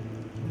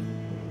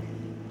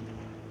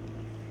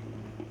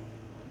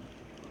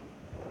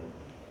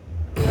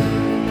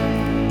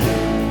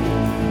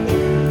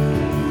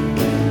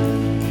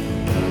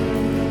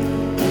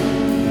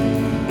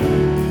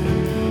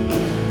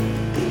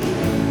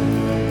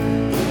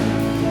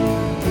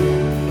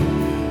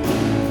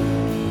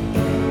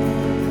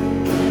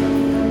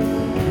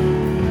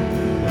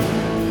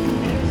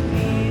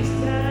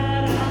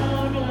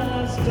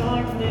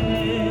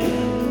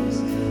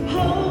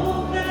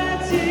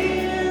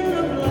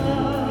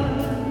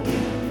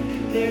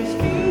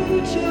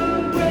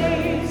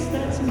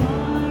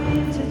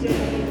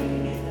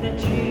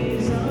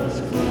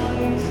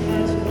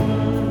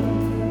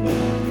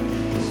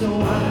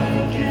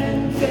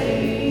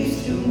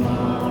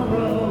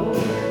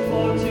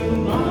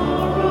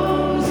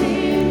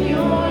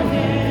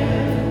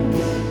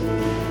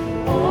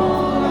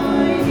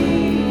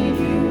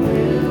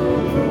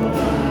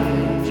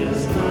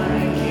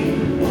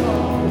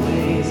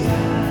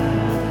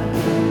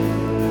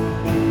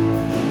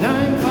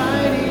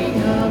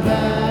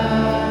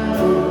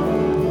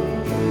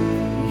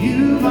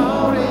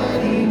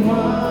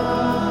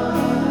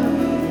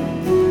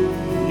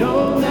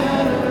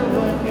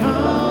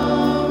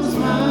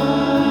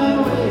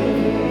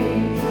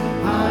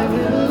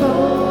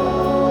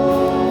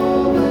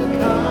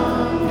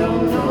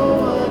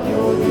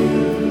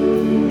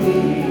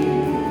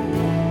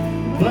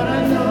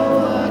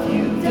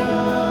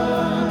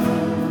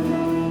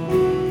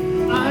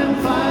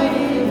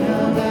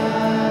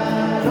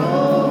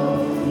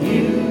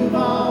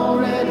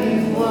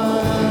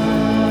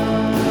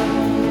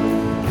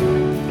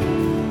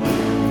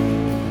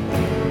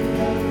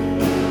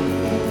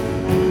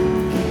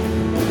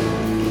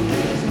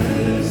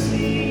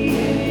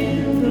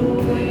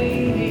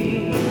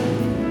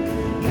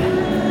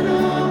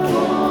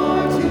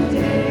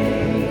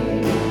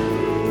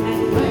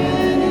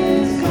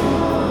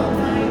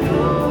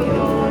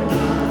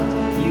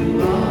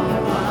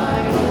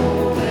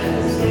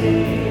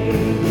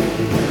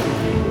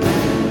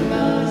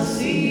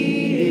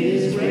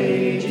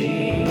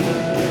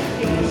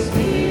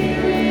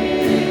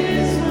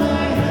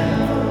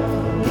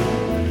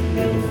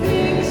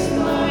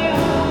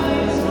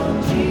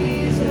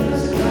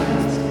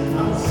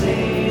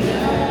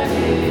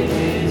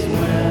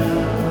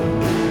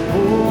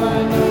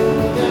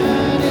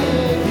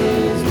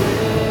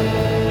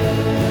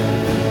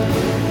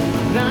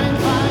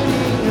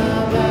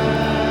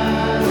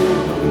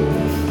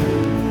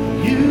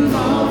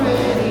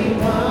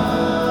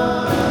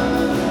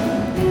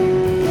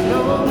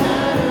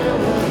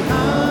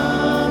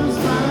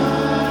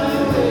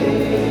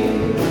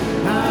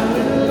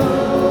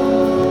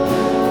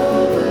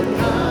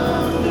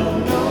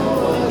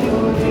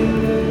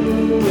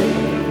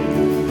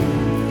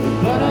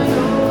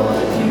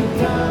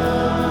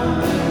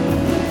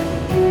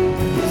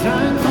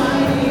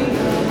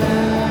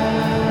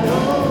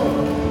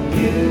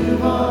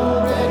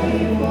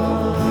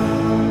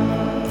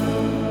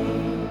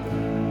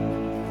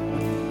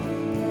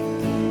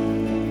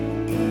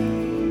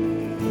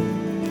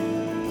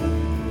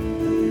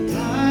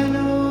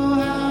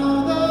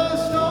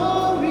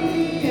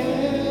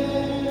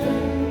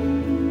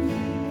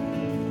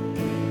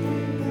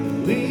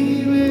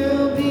 We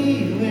will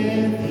be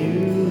with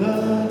you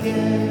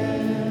again.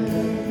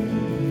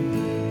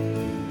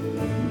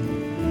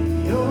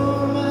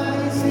 You're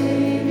my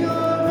Savior,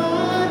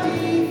 my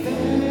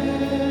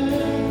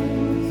defense.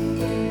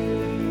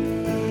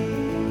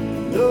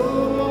 No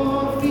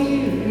more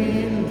fear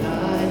in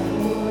life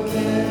or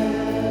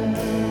death.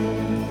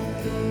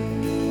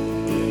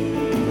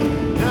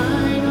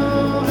 I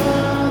know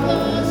how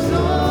the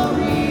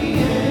story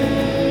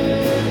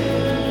ends.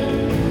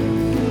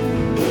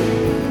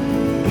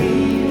 We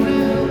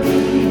will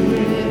be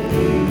with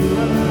you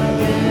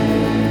again.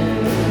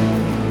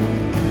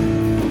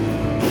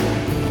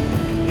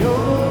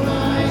 You're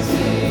my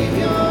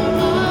Savior,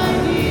 my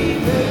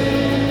defense.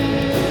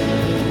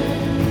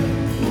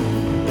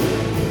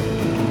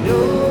 No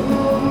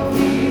more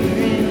fear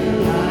in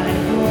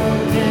life or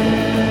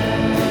death.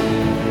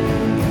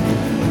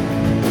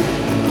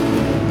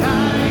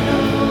 I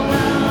know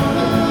how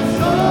the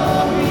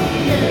story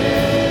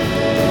ends.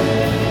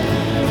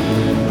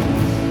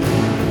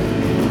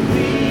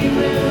 We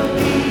will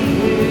be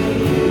with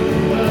you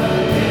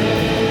again.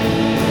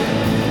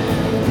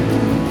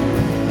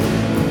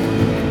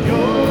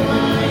 You're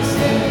my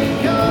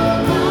Savior,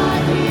 my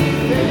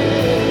defense.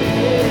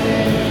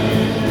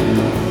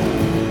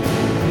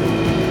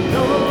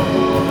 No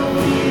more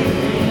fear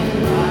in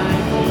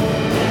life or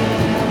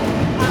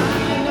death. I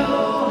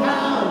know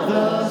how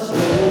the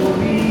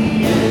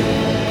story ends.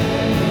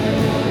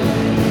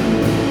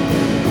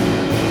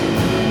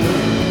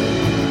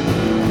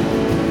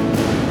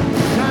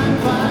 I'm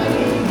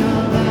fighting a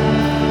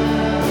battle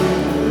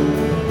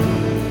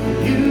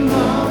you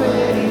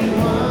already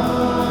won.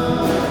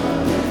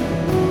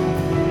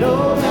 No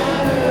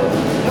matter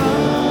what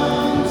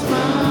comes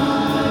my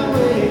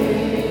way,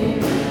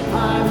 I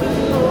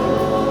will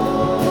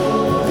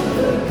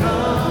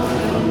overcome.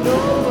 Don't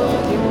know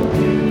what you're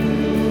doing,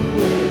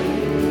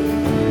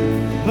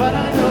 but I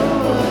know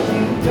what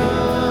you've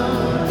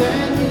done.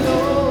 Then you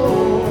know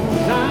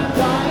I'm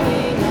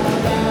fighting a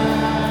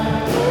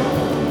battle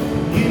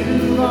you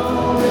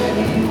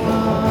already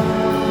won.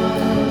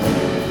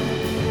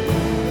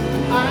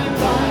 I'm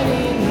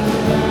fighting a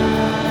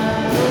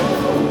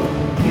battle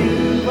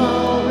you've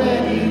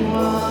already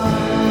won.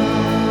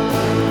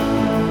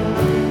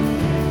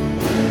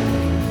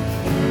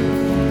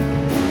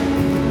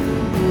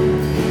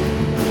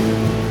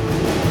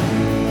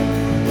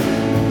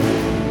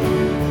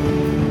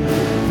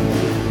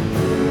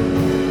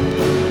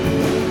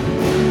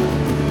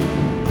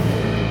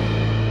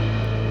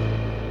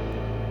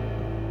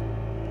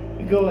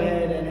 Go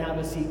ahead and have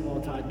a seat while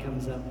Todd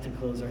comes up to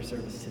close our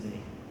service today.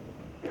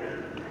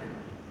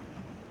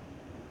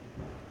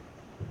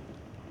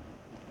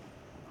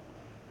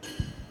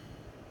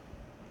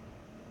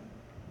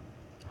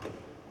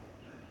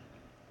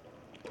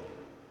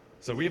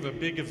 So we have a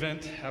big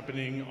event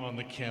happening on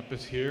the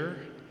campus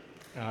here,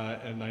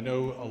 and I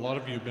know a lot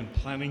of you have been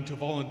planning to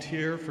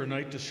volunteer for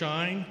Night to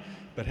Shine,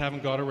 but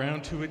haven't got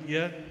around to it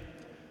yet.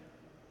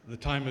 The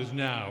time is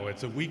now.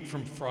 It's a week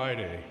from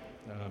Friday,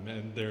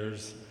 and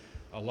there's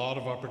a lot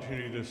of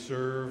opportunity to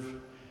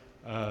serve,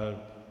 and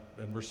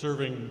we're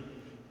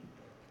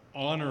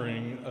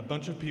honoring a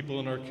bunch of people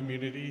in our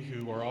community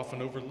who are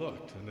often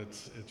overlooked, and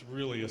it's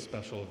really a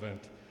special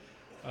event.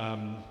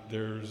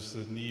 There's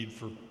a need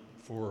for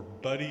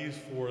buddies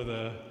for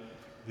the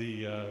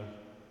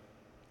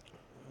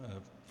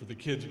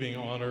kids being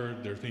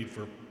honored. There's need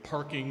for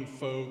parking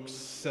folks,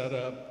 set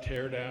up,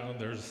 tear down.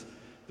 There's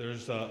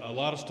a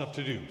lot of stuff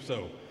to do.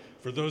 So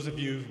for those of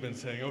you who've been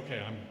saying,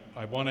 okay,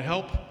 I want to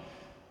help,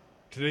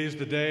 today's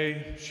the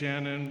day.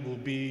 Shannon will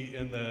be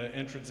in the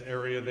entrance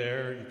area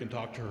there. You can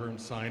talk to her and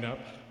sign up.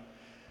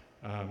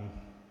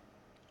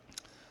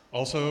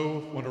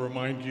 Also, want to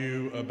remind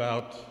you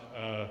about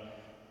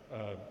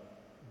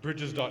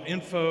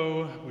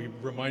bridges.info. We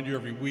remind you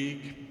every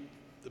week,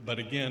 but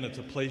again, it's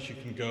a place you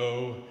can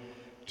go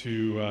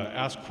to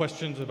ask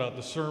questions about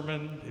the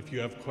sermon. If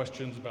you have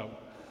questions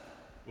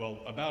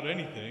about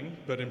anything,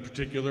 but in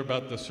particular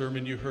about the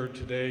sermon you heard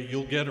today,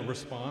 you'll get a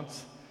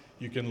response.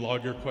 You can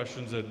log your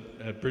questions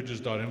at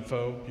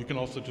bridges.info. You can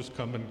also just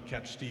come and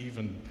catch Steve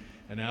and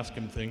ask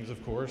him things,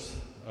 of course,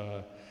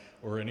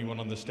 or anyone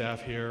on the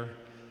staff here.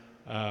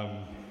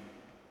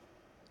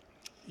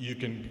 You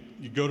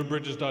go to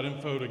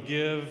bridges.info to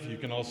give. You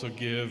can also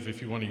give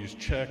if you want to use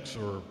checks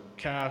or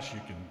cash.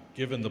 You can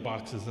give in the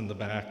boxes in the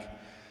back.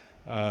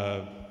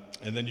 And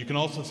then you can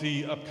also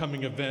see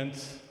upcoming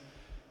events.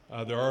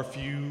 There are a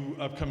few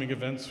upcoming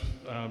events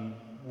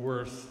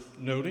worth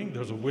noting.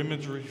 There's a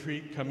women's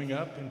retreat coming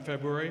up in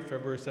February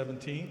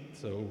 17th.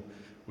 So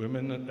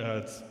women,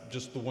 it's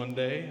just the one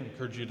day. I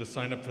encourage you to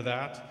sign up for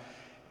that.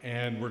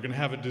 And we're going to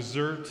have a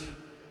dessert.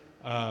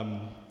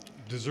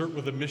 Dessert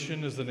with a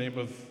Mission is the name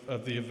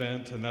of the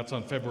event, and that's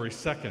on February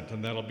 2nd,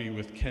 and that'll be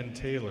with Ken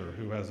Taylor,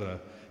 who has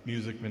a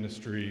music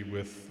ministry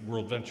with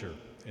World Venture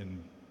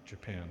in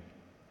Japan.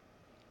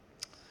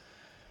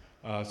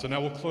 So now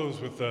we'll close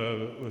with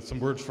some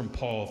words from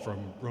Paul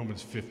from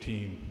Romans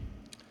 15.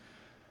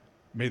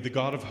 May the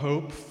God of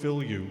hope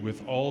fill you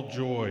with all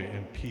joy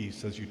and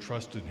peace as you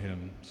trust in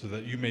him, so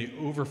that you may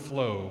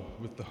overflow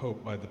with the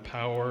hope by the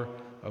power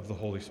of the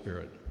Holy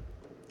Spirit.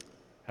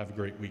 Have a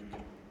great week.